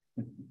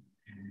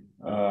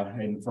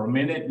 And for a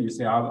minute, you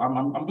say,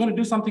 I'm going to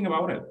do something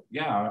about it.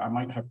 Yeah, I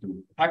might have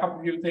to pack up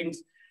a few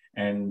things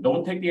and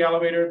don't take the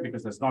elevator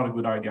because that's not a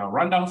good idea. I'll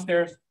run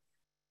downstairs.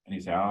 And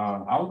you say,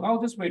 I'll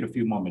just wait a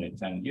few more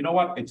minutes. And you know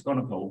what? It's going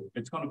to go.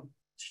 It's going to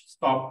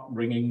stop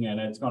ringing and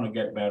it's going to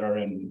get better.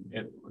 And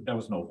there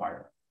was no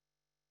fire.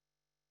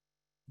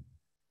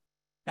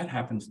 That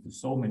happens to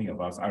so many of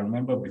us. I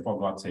remember before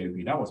God saved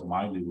me, that was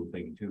my little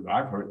thing too.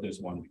 I've heard this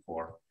one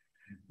before.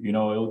 You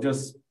know, it'll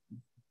just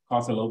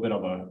cause a little bit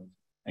of a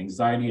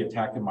anxiety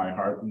attack in my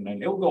heart and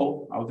then it'll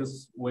go. I'll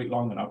just wait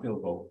long enough, it'll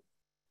go.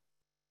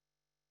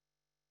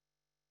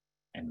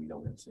 And we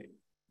don't get saved.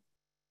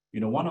 You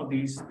know, one of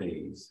these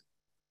days,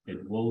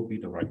 it will be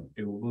the real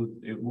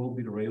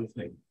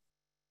thing.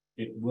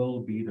 It will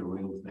be the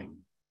real thing.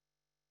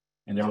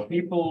 And there are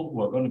people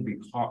who are going to be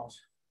caught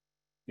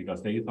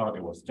because they thought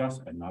it was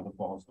just another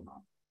false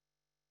alarm.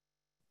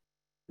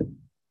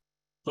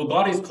 So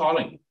God is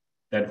calling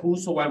that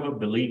whosoever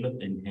believeth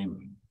in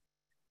him,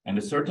 and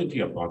the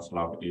certainty of God's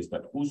love is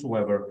that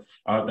whosoever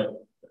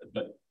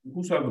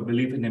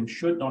believeth in him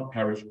should not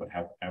perish but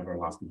have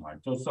everlasting life.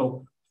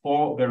 So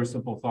 4 very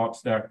simple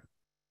thoughts there.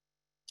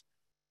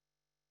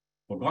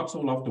 For God so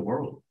loved the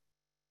world.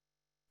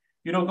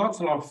 You know, God's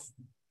love,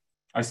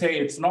 I say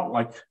it's not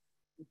like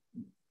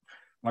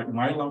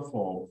my love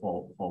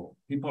for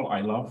people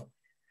I love.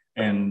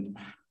 And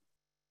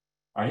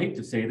I hate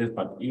to say this,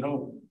 but you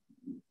know,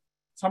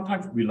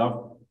 sometimes we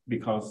love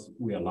because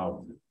we are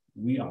loved.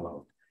 We are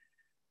loved.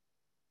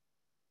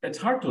 It's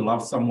hard to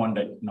love someone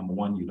that, number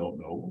one, you don't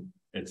know.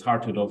 It's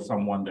hard to love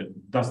someone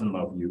that doesn't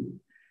love you.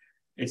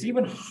 It's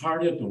even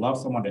harder to love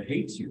someone that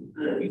hates you.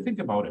 You think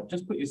about it.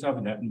 Just put yourself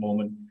in that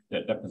moment,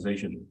 that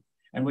position.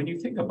 And when you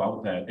think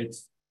about that,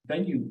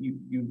 then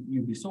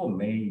you'll be so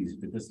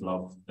amazed with this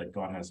love that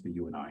God has for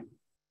you and I.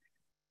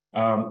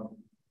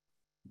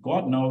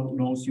 God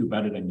knows you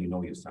better than you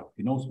know yourself.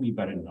 He knows me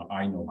better than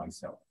I know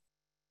myself.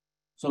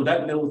 So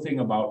that little thing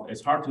about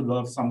it's hard to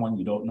love someone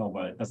you don't know,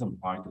 but it doesn't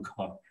apply to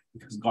God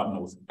because God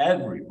knows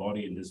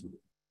everybody in this room.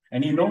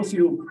 And he knows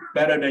you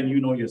better than you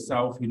know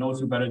yourself. He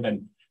knows you better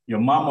than your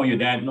mom or your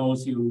dad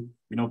knows you.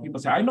 You know, people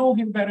say, I know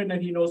him better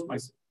than he knows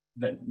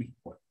me.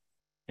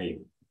 Hey,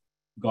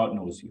 God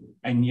knows you.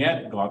 And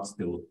yet God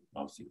still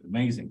loves you.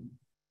 Amazing.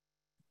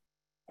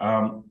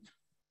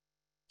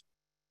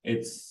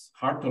 It's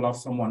hard to love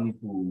someone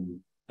who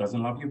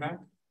doesn't love you back.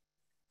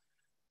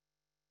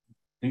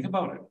 Think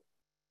about it.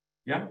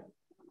 Yeah.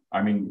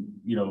 I mean,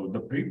 you know, the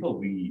people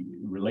we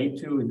relate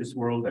to in this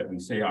world that we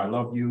say, I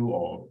love you,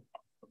 or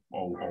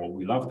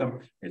we love them,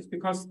 it's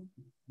because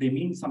they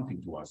mean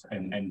something to us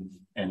and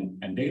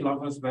they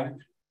love us back.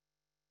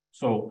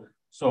 So,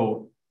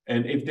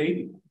 and if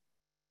they,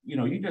 you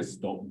know, you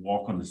just don't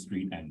walk on the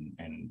street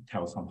and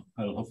tell someone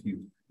I love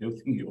you, they'll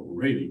think you're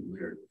really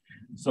weird.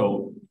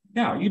 So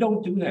yeah, you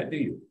don't do that, do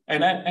you?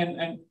 And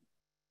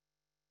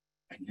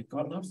yet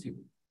God loves you.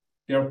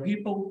 There are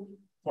people.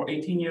 For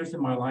 18 years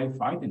in my life,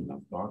 I didn't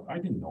love God. I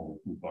didn't know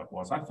who God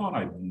was. I thought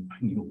I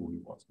knew who he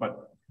was,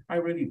 but I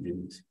really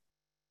didn't.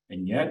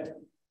 And yet,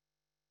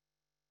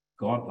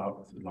 God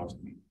loves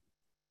me.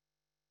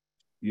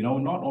 You know,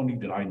 not only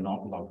did I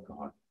not love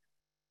God,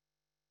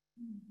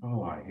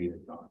 oh, I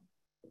hated God.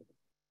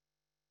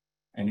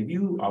 And if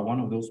you are one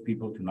of those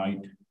people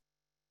tonight,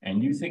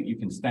 and you think you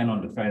can stand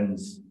on the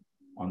fence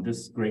on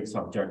this great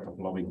subject of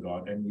loving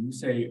God, and you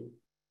say,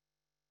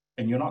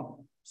 and you're not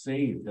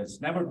saved,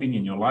 there's never been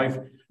in your life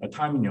a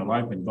time in your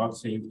life when God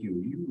saved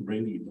you, you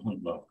really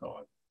don't love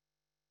God.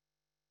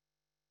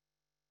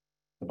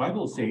 The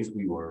Bible says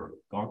we were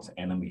God's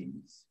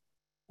enemies.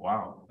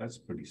 Wow, that's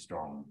pretty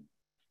strong.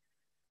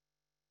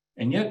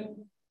 And yet,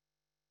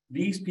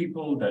 these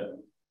people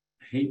that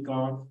hate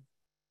God,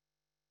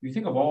 you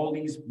think of all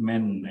these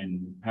men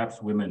and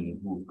perhaps women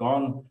who've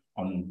gone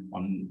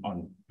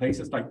on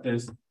places like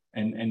this,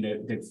 and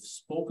they've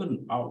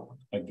spoken out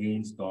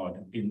against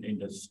God in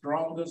the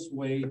strongest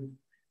way,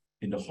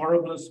 in the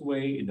horriblest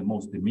way, in the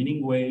most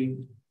demeaning way,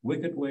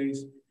 wicked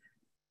ways.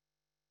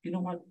 You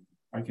know what?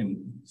 I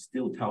can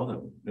still tell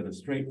them with a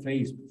straight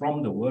face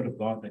from the word of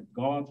God that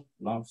God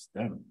loves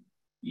them,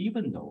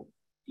 even though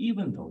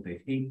they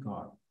hate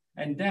God.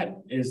 And that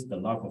is the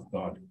love of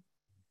God.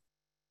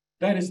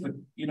 That is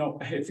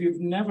if you've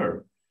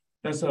never,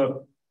 there's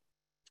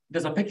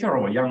a picture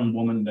of a young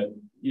woman that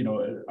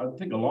I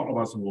think a lot of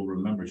us will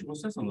remember, she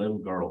was just a little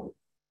girl.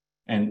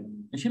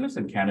 And she lives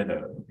in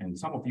Canada, and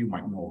some of you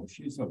might know.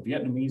 She's a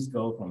Vietnamese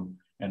girl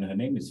and her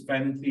name is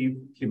Phan Thi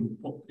Kim.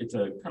 It's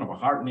a kind of a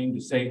hard name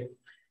to say.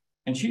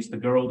 And she's the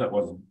girl that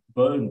was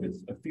burned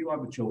with a few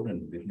other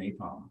children with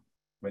napalm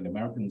when the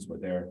Americans were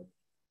there.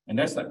 And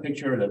that's that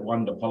picture that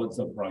won the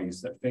Pulitzer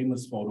Prize, that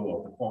famous photo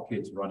of the 4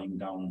 kids running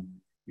down,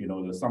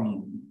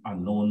 some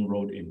unknown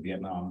road in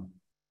Vietnam.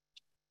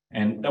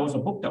 And there was a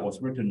book that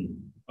was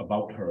written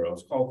about her. It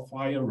was called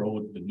Fire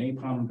Road, The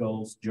Napalm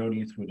Girl's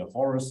Journey Through the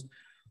Horrors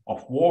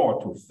of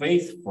War to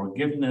Faith,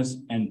 Forgiveness,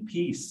 and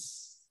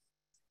Peace.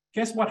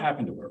 Guess what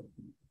happened to her?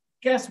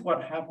 Guess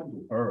what happened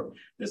to her?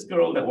 This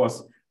girl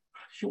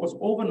she was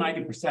over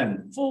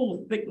 90%,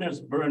 full thickness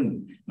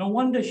burn. No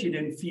wonder she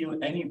didn't feel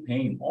any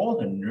pain. All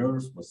her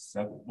nerves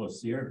were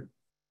seared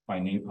by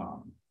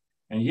napalm.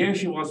 And here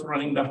she was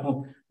running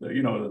down,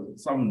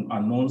 some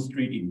unknown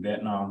street in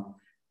Vietnam.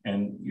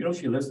 And,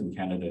 she lives in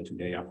Canada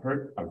today. I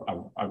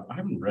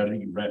haven't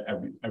really read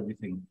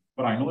everything,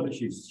 but I know that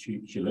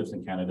she lives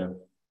in Canada.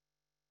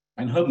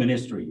 And her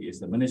ministry is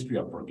the ministry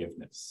of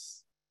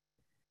forgiveness.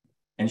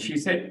 And she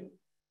said,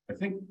 I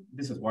think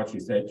this is what she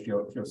said. She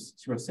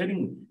was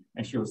sitting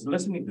and she was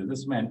listening to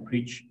this man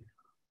preach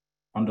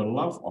on the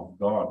love of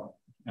God.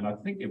 And I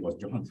think it was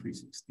John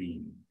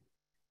 3:16.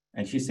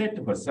 And she said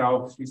to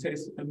herself, she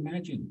says,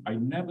 imagine, I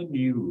never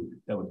knew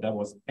that there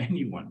was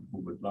anyone who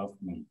would love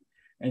me.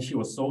 And she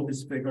was so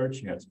disfigured.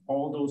 She had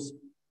all those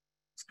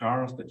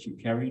scars that she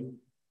carried.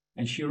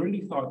 And she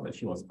really thought that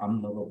she was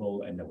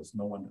unlovable and there was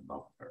no one that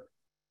loved her.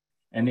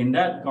 And in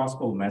that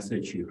gospel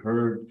message, she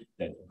heard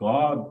that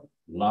God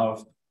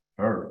loved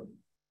her.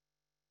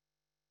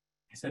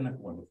 Isn't that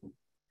wonderful?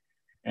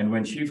 And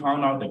when she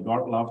found out that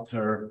God loved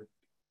her,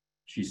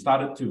 she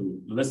started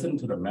to listen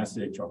to the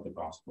message of the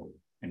gospel.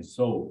 And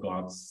so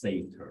God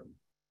saved her.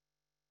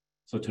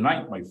 So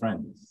tonight, my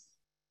friends,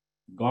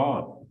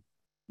 God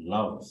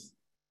loves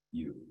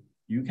you.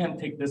 You can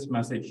take this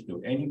message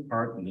to any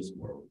part in this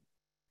world.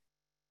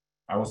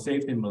 I was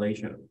saved in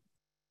Malaysia.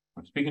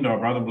 I'm speaking to our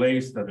brother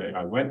Blaze that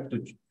I went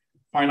to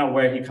find out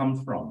where he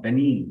comes from.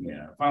 Benin,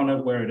 found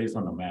out where it is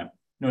on the map.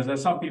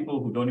 There's some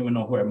people who don't even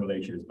know where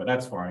Malaysia is, but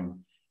that's fine.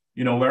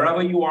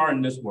 Wherever you are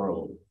in this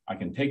world, I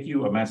can take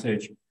you a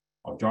message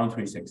of John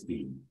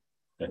 3:16,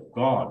 that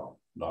God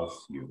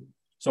loves you.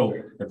 So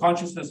the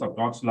consciousness of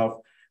God's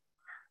love,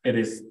 it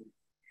is,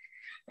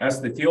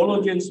 as the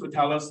theologians would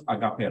tell us,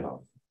 agape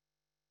love.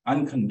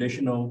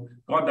 Unconditional.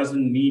 God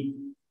doesn't need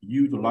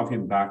you to love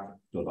him back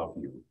to love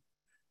you.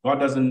 God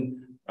doesn't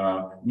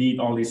need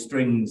all these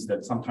strings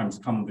that sometimes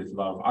come with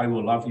love. I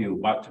will love you,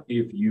 but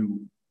if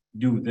you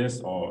do this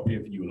or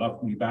if you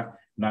love me back,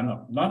 none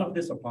of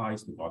this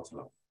applies to God's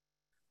love.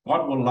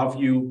 God will love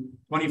you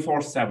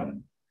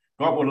 24/7.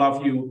 God will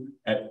love you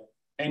at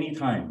any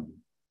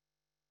time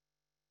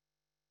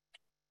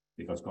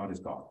because God is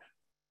God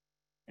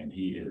and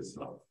he is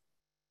love.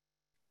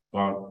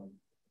 God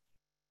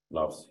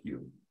loves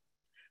you.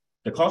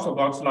 The cause of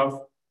God's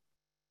love,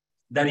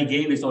 that he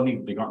gave his only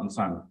begotten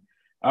son.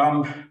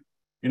 How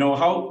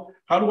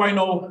do I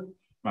know?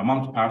 My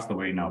mom's passed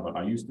away now, but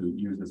I used to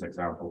use this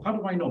example. How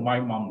do I know my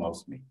mom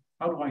loves me?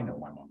 How do I know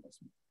my mom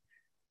loves me?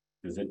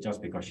 Is it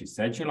just because she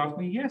said she loved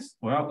me? Yes.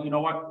 Well, you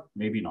know what?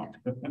 Maybe not.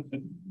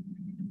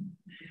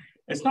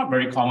 It's not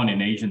very common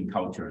in Asian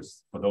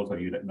cultures. For those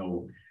of you that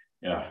know,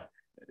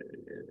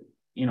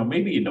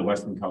 maybe in the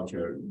Western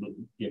culture,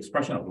 the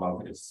expression of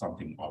love is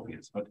something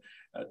obvious, but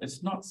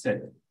it's not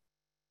said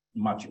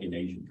much in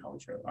Asian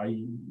culture.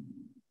 I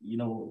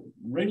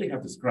really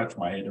have to scratch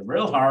my head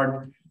real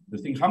hard to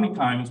think how many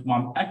times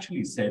mom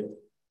actually said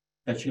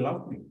that she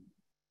loved me.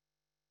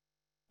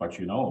 But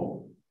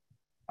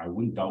I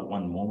wouldn't doubt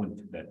one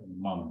moment that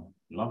mom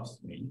loves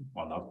me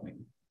or loved me.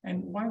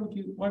 And why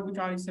would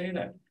I say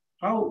that?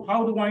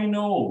 How do I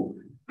know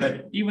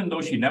that even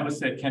though she never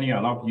said, Kenny, I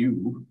love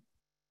you,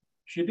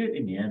 she did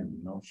in the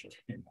end, she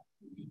did.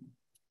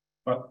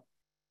 But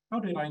how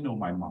did I know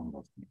my mom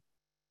loved me?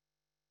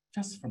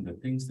 Just from the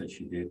things that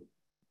she did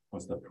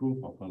was the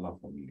proof of her love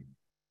for me,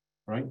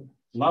 right?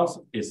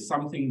 Love is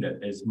something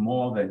that is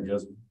more than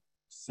just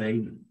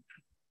saying it.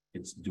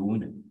 It's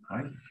doing it,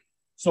 right?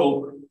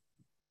 So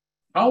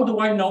how do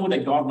I know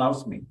that God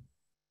loves me?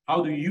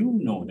 How do you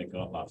know that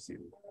God loves you?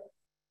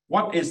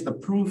 What is the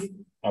proof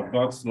of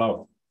God's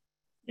love?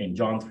 In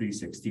John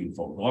 3:16,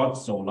 for God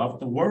so loved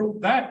the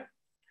world that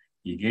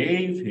he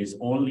gave his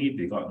only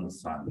begotten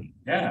son.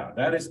 Yeah,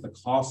 that is the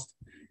cost.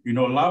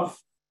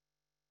 Love,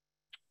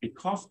 it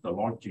cost the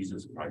Lord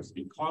Jesus Christ.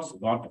 It cost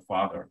God the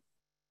Father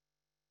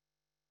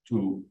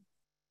to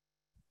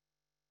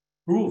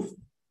prove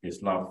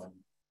his love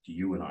to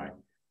you and I,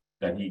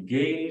 that he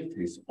gave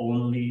his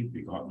only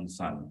begotten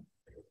son.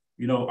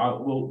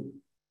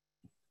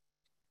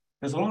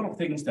 There's a lot of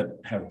things that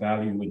have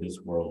value in this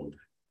world.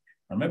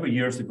 I remember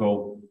years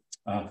ago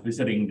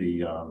visiting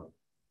the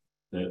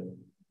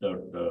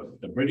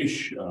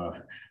British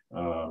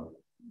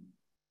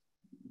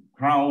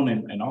crown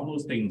and all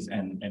those things,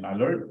 and I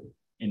learned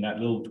in that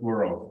little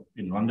tour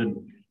in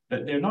London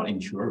that they're not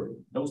insured.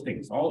 Those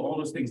things, all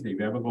those things that if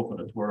you ever go for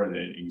the tour,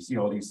 and you see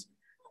all these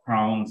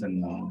crowns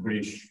and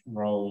British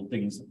royal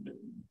things,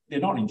 they're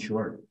not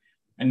insured.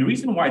 And the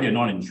reason why they're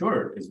not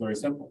insured is very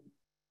simple,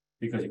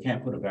 because you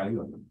can't put a value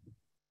on them.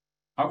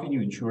 How can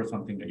you insure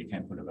something that you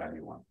can't put a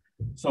value on?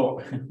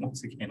 So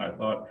once again, I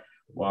thought,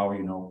 wow,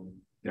 you know,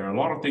 there are a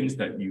lot of things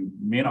that you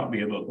may not be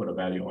able to put a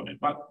value on it,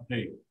 but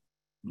hey,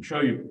 I'm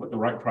sure you put the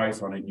right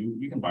price on it,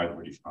 you can buy the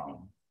British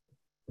pound.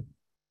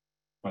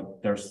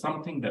 But there's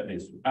something that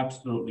is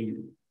absolutely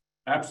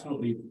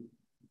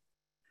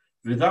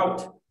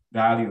without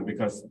value,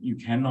 because you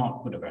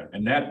cannot put a value,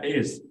 and that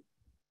is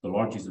the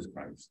Lord Jesus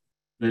Christ.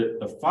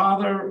 The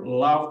Father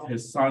loved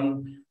his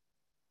Son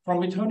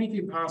from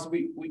eternity past.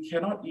 We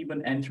cannot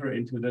even enter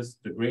into this,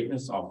 the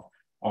greatness of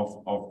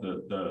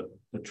the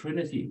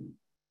Trinity.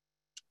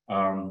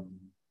 All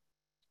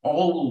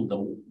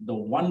the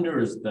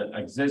wonders that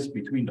exist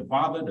between the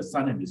Father, the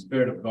Son, and the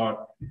Spirit of God,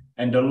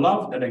 and the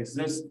love that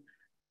exists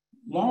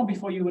long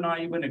before you and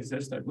I even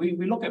existed. We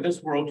look at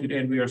this world today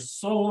and we are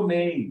so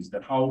amazed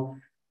at how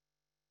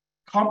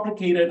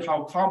complicated,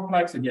 how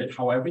complex, and yet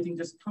how everything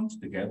just comes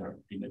together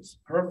in its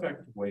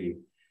perfect way.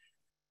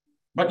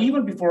 But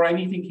even before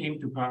anything came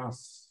to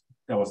pass,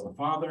 there was the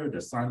Father,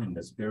 the Son, and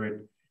the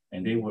Spirit,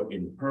 and they were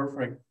in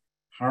perfect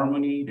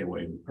harmony, they were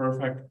in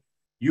perfect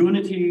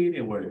unity,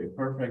 they were in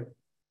perfect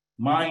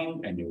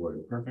mind, and they were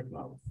in perfect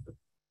love.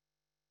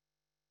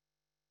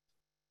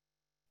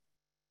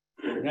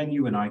 Then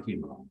you and I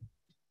came along,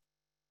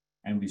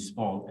 and we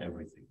spoiled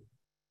everything.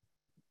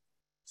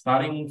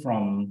 Starting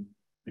from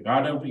the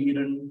Garden of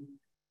Eden,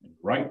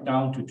 right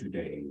down to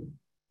today,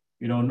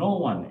 you know, no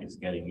one is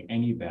getting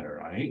any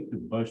better. I hate to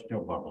burst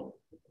your bubble.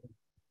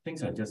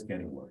 Things are just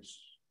getting worse.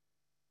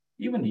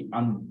 Even the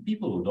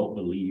people who don't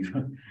believe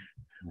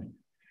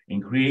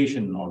in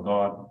creation or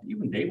God,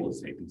 even they will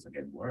say things are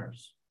getting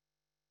worse.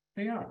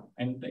 They are.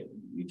 And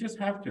you just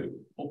have to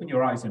open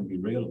your eyes and be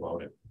real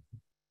about it.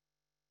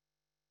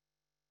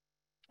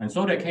 And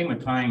so there came a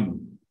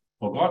time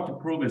for God to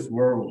prove his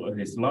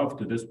love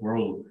to this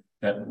world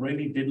that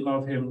really didn't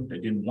love him,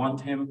 that didn't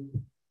want him,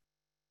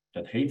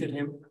 that hated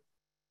him.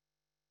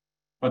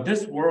 But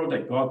this world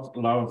that God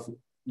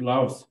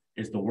loves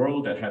is the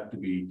world that had to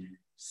be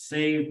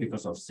saved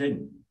because of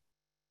sin.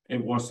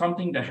 It was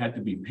something that had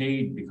to be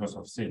paid because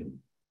of sin.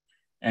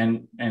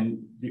 And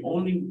the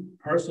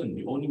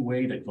only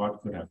way that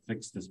God could have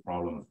fixed this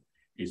problem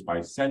is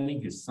by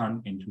sending his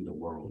Son into the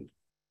world.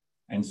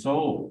 And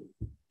so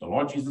the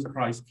Lord Jesus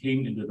Christ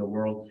came into the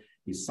world.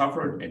 He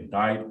suffered and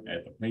died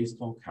at a place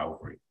called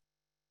Calvary.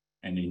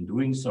 And in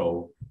doing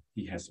so,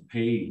 he has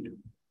paid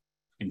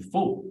in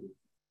full.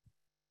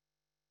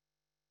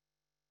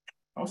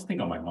 I was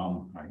thinking of my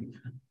mom, right?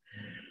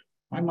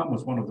 My mom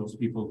was one of those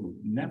people who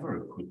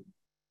never could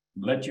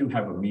let you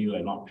have a meal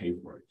and not pay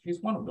for it.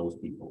 She's one of those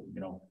people,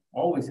 you know,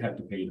 always had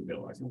to pay the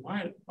bill. I said,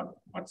 why?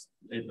 What's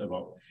it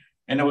about?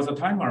 And there was a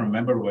time I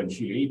remember when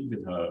she ate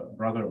with her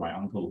brother, my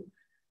uncle,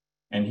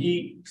 and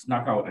he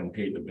snuck out and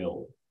paid the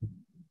bill.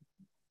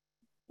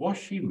 Was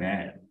she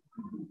mad?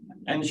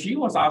 And she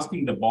was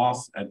asking the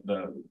boss at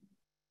the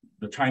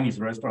Chinese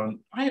restaurant,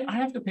 I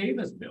have to pay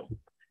this bill.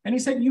 And he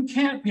said, you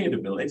can't pay the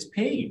bill, it's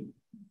paid.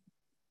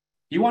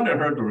 He wanted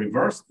her to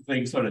reverse the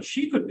thing so that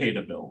she could pay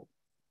the bill.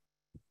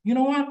 You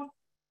know what?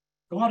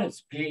 God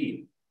has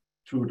paid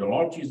through the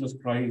Lord Jesus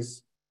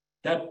Christ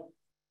that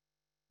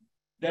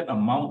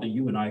amount that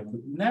you and I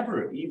could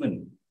never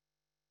even,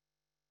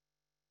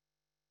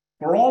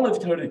 for all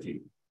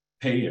eternity,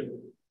 pay it.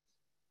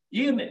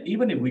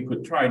 Even if we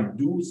could try and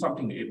do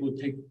something, it would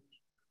take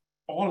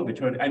all of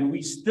eternity, and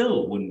we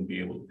still wouldn't be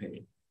able to pay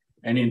it.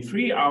 And in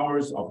 3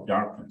 hours of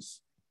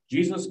darkness,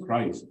 Jesus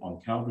Christ on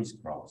Calvary's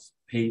cross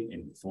paid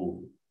in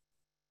full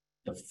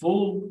the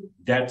full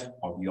debt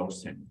of your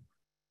sin.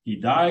 He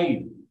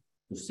died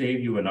to save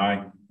you and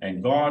I,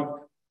 and God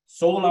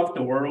so loved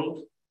the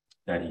world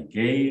that he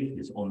gave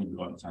his only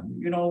begotten Son.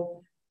 You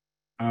know,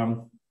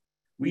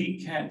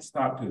 we can't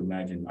start to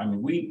imagine. I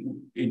mean, we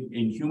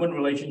in human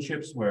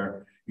relationships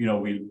where, you know,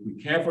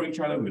 we care for each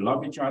other, we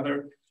love each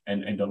other,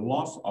 and the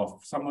loss of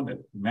someone that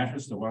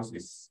matters to us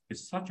is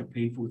such a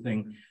painful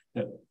thing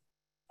that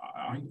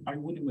I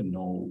wouldn't even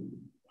know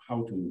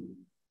how to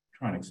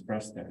try and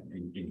express that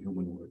in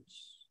human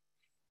words.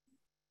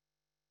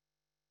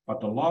 But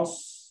the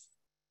loss,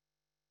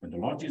 when the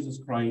Lord Jesus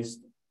Christ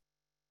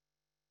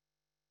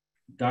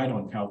died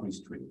on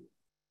Calvary's tree,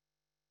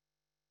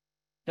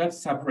 that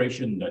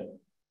separation that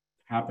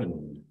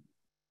happened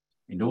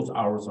in those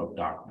hours of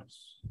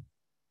darkness,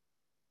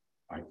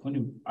 I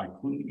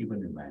couldn't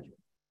even imagine.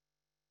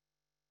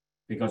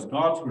 Because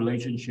God's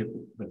relationship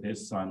with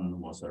his Son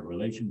was a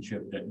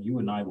relationship that you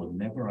and I will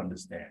never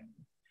understand,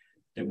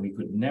 that we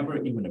could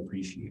never even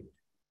appreciate.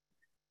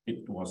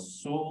 It was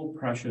so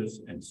precious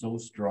and so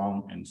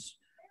strong and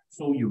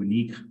so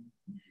unique.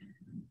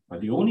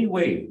 But the only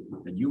way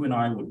that you and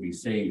I would be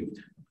saved,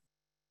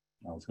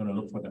 I was going to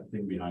look for that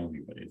thing behind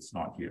me, but it's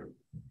not here,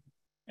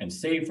 and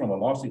saved from a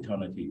lost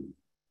eternity,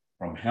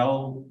 from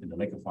hell in the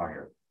lake of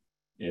fire,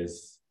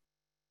 is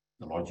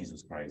the Lord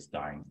Jesus Christ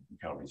dying in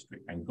Calvary's tree.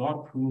 And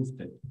God proved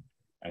it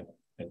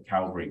at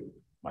Calvary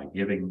by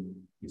giving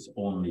his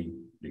only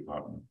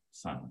begotten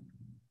Son.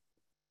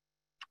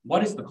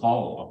 What is the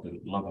call of the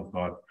love of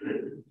God?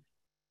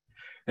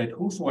 That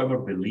whosoever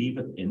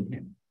believeth in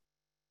him.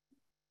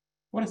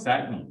 What does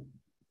that mean?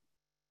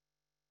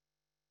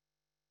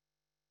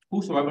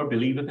 Whosoever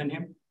believeth in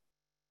him?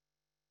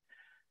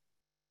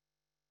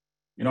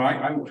 You know,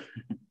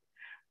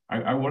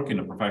 I work in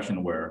a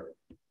profession where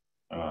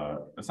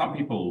some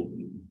people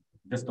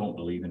just don't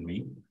believe in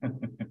me.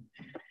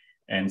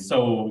 And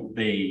so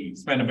they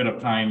spend a bit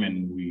of time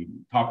and we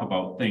talk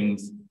about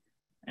things,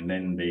 and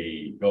then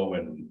they go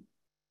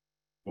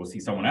see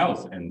someone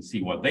else and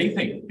see what they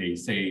think. They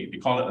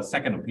call it a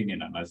second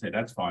opinion. And I say,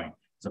 that's fine.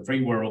 It's a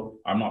free world.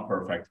 I'm not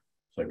perfect.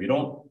 So if you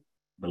don't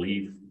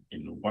believe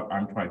in what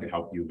I'm trying to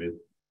help you with,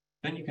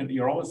 then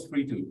you're always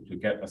free to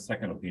get a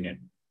second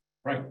opinion,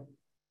 right?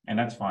 And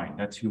that's fine.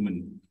 That's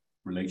human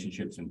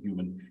relationships and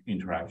human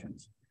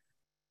interactions.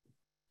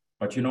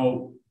 But you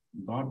know,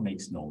 God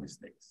makes no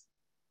mistakes.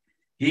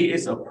 He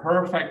is a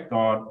perfect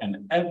God,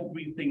 and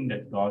everything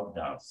that God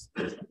does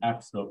is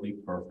absolutely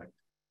perfect.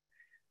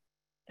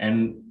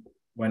 And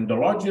when the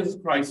Lord Jesus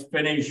Christ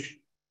finished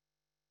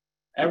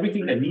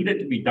everything that needed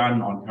to be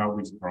done on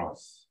Calvary's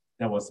cross,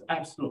 there was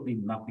absolutely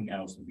nothing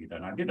else to be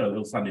done. I did a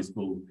little Sunday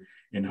school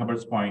in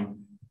Hubbard's Point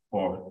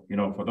for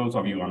those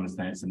of you who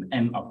understand, it's an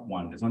N of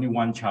one. There's only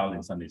one child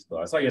in Sunday school.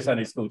 I saw your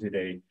Sunday school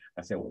today.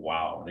 I said,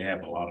 wow, they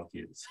have a lot of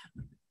kids.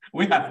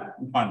 We have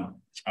one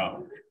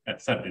child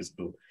at Sunday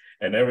school.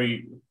 And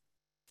every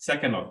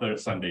second or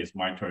third Sunday is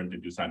my turn to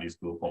do Sunday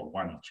school for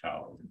one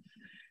child.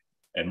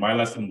 And my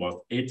lesson was,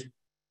 it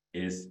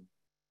is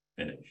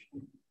finished.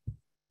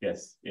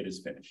 Yes, it is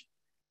finished.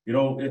 You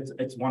know,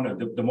 it's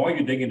wonderful. The more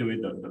you dig into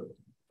it,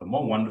 the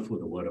more wonderful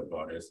the word of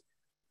God is.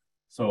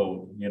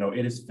 So, you know,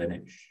 it is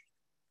finished.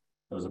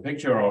 There was a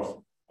picture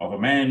of a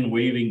man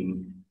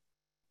waving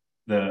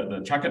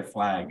the checkered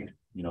flag,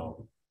 you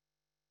know.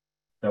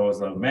 There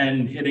was a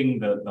man hitting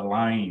the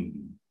line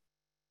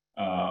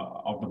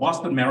of the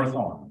Boston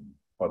Marathon,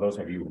 for those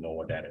of you who know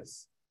what that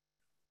is.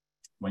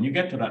 When you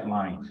get to that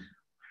line,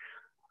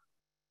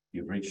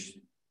 you've reached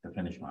the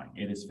finish line.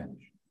 It is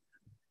finished.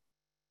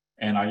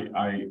 And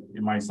I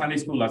in my Sunday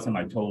school lesson,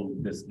 I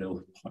told this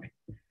little boy,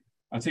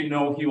 I said, you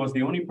know, he was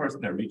the only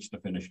person that reached the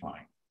finish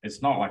line.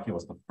 It's not like he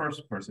was the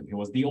first person. He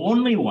was the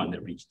only one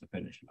that reached the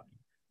finish line.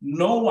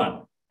 No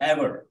one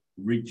ever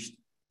reached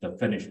the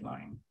finish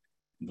line.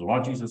 The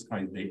Lord Jesus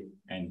Christ did,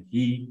 and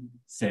he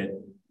said,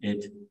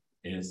 it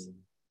is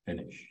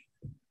finished.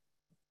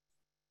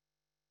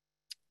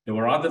 There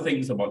were other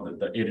things about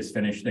the it is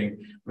finished thing.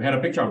 We had a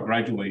picture of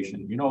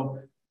graduation. You know,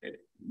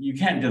 you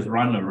can't just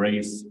run a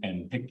race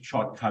and take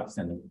shortcuts,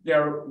 and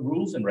there are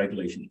rules and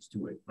regulations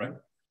to it, right?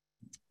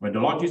 When the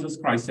Lord Jesus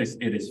Christ says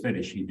it is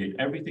finished, he did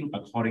everything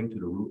according to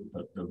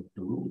the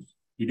rules.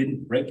 He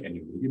didn't break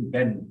any rules. He didn't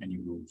bend any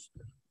rules.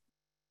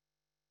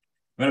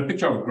 We had a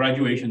picture of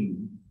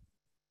graduation.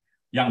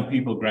 Young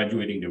people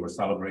graduating, they were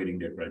celebrating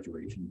their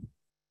graduation.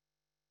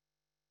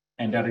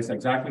 And that is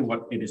exactly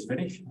what it is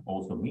finished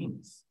also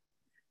means.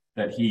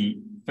 That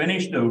he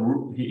finished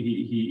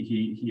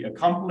he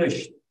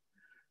accomplished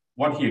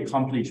what he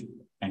accomplished,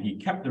 and he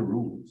kept the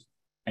rules.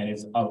 And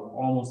it's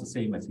almost the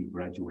same as he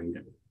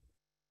graduated.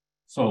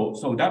 So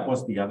that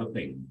was the other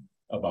thing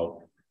about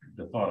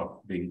the thought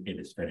of being it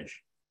is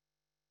finished.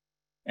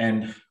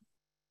 And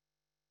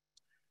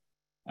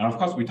of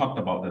course, we talked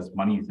about this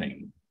money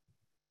thing.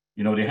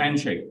 You know, the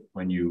handshake,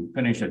 when you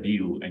finish a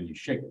deal and you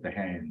shake the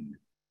hand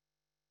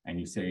and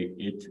you say,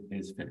 it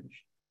is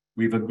finished.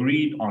 We've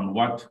agreed on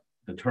what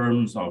the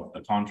terms of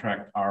the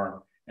contract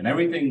are, and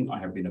everything I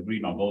have been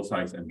agreed on both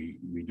sides, and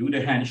we do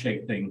the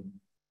handshake thing,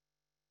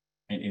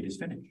 and it is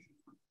finished,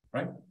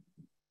 right?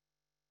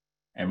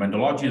 And when the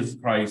Lord Jesus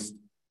Christ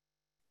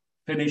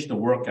finished the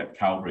work at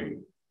Calvary,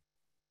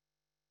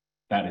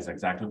 that is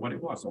exactly what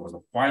it was. It was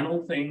a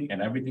final thing,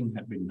 and everything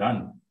had been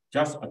done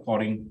just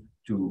according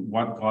to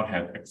what God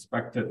had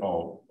expected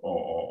or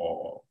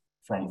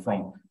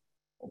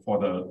for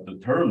the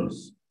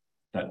terms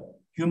that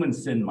human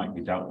sin might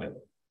be dealt with.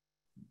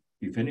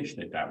 He finished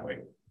it that way.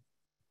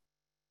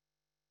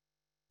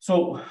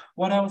 So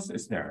what else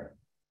is there?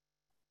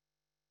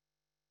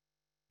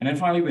 And then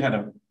finally, we had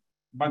a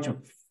bunch of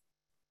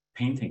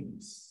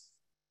paintings.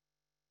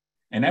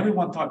 And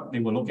everyone thought they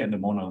would look at the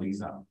Mona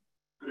Lisa,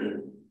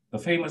 the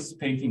famous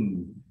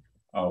painting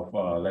of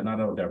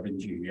Leonardo da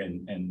Vinci,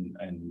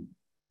 and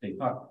they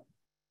thought,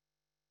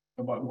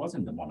 well, it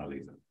wasn't the Mona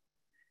Lisa.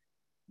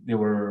 There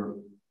were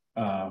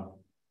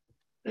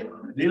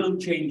little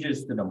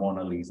changes to the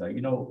Mona Lisa,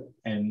 you know,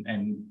 and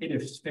it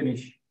is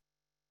finished.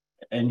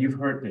 And you've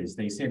heard this.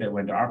 They say that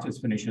when the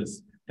artist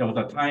finishes, there was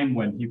a time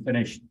when he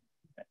finished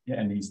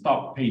and he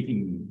stopped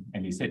painting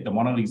and he said the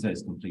Mona Lisa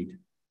is complete.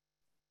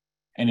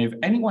 And if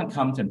anyone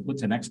comes and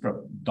puts an extra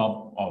dab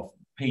of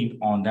paint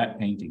on that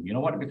painting, you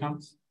know what it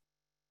becomes?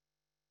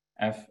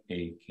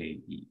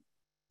 F-A-K-E.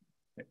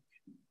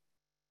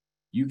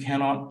 You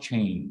cannot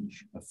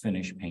change a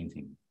finished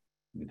painting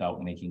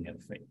without making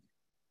it fake.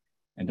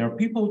 And there are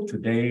people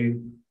today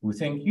who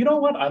think, you know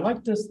what, I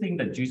like this thing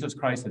that Jesus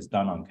Christ has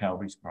done on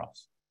Calvary's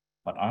cross,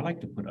 but I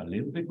like to put a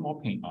little bit more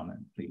paint on it,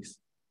 please.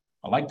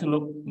 I like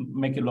to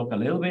make it look a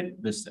little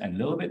bit this and a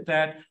little bit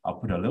that. I'll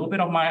put a little bit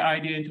of my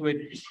idea into it.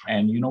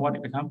 And you know what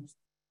it becomes?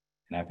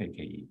 An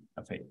FAKE,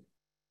 a fake.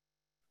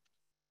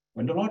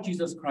 When the Lord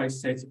Jesus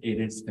Christ says,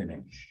 it is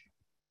finished,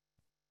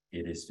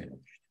 it is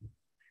finished.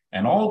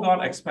 And all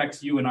God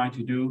expects you and I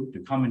to do to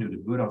come into the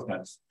good of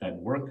that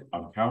work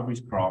on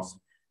Calvary's cross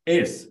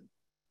is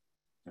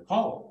the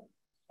call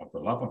of the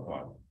love of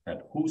God,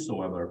 that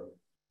whosoever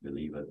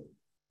believeth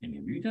in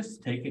him. You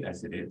just take it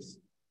as it is.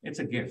 It's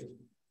a gift,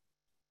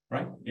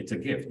 right? It's a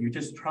gift. You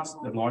just trust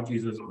the Lord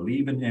Jesus,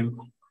 believe in him.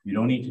 You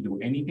don't need to do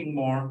anything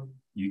more.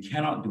 You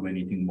cannot do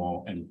anything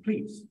more. And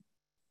please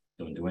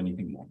don't do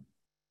anything more,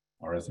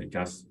 or else it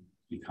just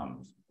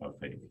becomes a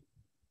faith.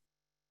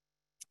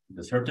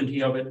 The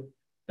certainty of it,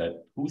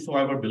 that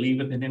whosoever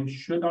believeth in him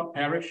should not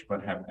perish,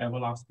 but have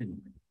everlasting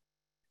life.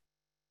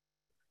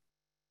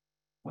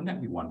 Wouldn't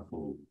that be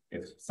wonderful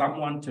if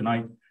someone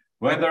tonight,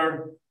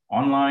 whether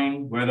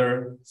online,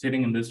 whether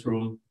sitting in this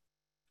room,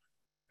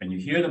 and you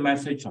hear the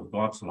message of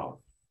God's love,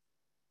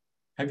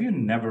 have you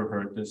never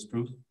heard this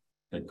truth,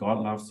 that God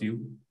loves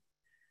you?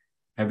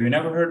 Have you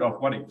never heard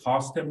of what it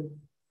cost him,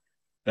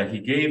 that he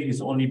gave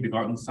his only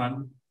begotten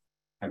son?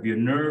 Have you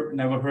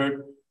never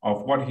heard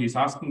of what he's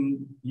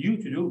asking you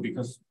to do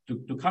because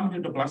to come to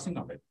the blessing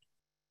of it?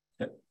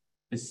 That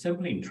is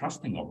simply in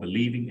trusting or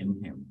believing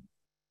in him.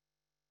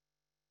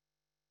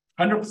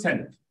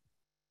 100%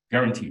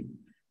 guaranteed,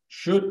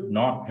 should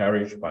not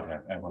perish but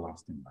have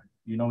everlasting life.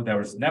 You know,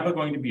 there is never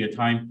going to be a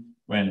time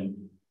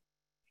when,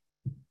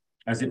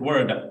 as it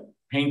were, that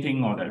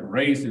painting or that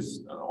race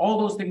is, all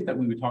those things that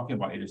we were talking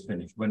about, it is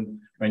finished. When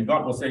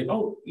God will say,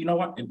 oh, you know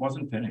what, it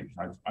wasn't finished.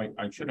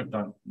 I should have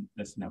done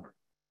this, never.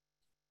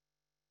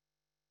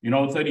 You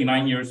know,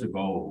 39 years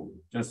ago,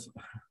 just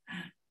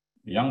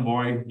a young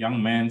boy,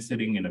 young man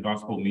sitting in a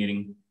gospel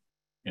meeting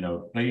in a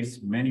place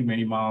many,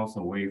 many miles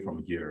away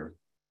from here.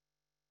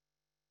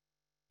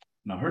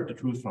 And I heard the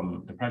truth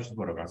from the precious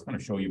word of God. I was going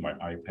to show you my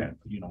iPad.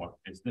 But you know what?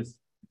 It's this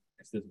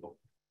book.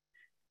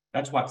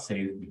 That's what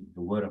saved me,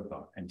 the word of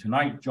God. And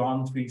tonight,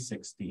 John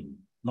 3:16,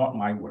 not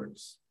my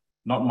words,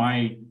 not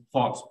my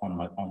thoughts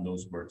on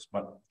those words,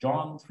 but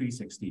John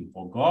 3:16.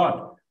 For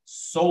God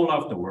so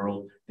loved the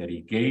world that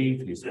he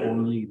gave his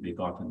only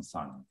begotten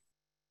son,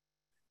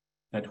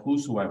 that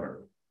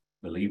whosoever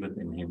believeth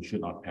in him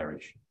should not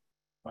perish,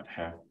 but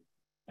have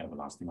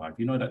everlasting life.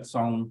 You know that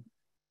song,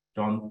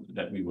 John,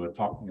 that we were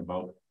talking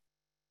about?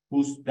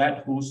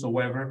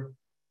 Whosoever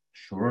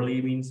surely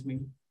means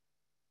me.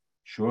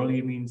 Surely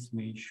means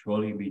me,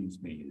 surely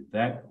means me.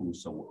 That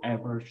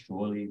whosoever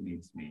surely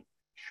means me.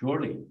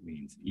 Surely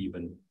means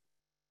even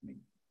me.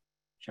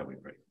 Shall we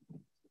pray?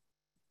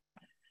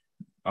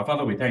 Our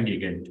Father, we thank you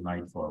again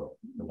tonight for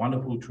the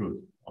wonderful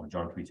truth of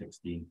John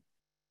 3:16.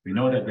 We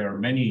know that there are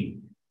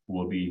many who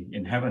will be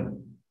in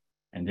heaven,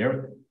 and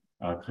their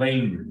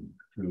claim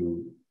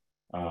to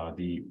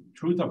the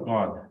truth of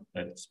God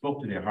that spoke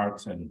to their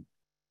hearts and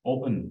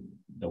opened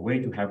the way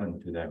to heaven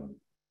to them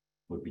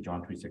would be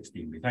John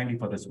 3:16. We thank you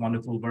for this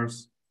wonderful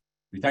verse.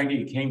 We thank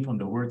you it came from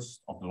the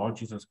words of the Lord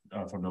Jesus,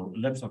 from the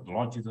lips of the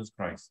Lord Jesus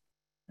Christ.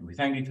 And we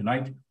thank you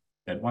tonight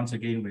that once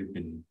again we've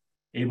been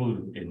able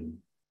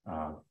in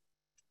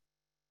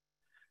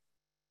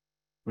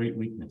great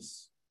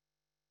weakness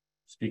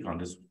speak on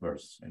this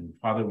verse. And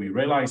Father, we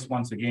realize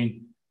once again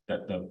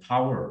that the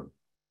power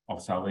of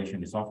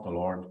salvation is of the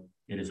Lord.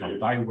 It is of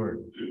thy word.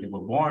 They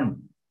were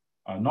born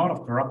not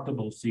of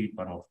corruptible seed,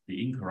 but of the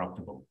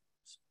incorruptible,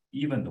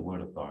 even the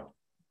word of God.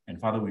 And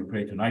Father, we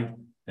pray tonight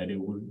that it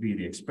would be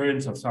the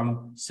experience of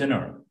some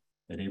sinner,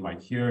 that they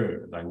might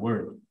hear thy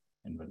word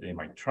and that they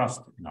might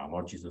trust in our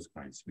Lord Jesus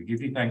Christ. We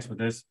give you thanks for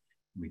this.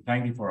 We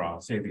thank you for our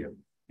Savior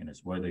in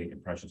his worthy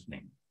and precious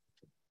name.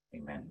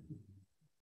 Amen.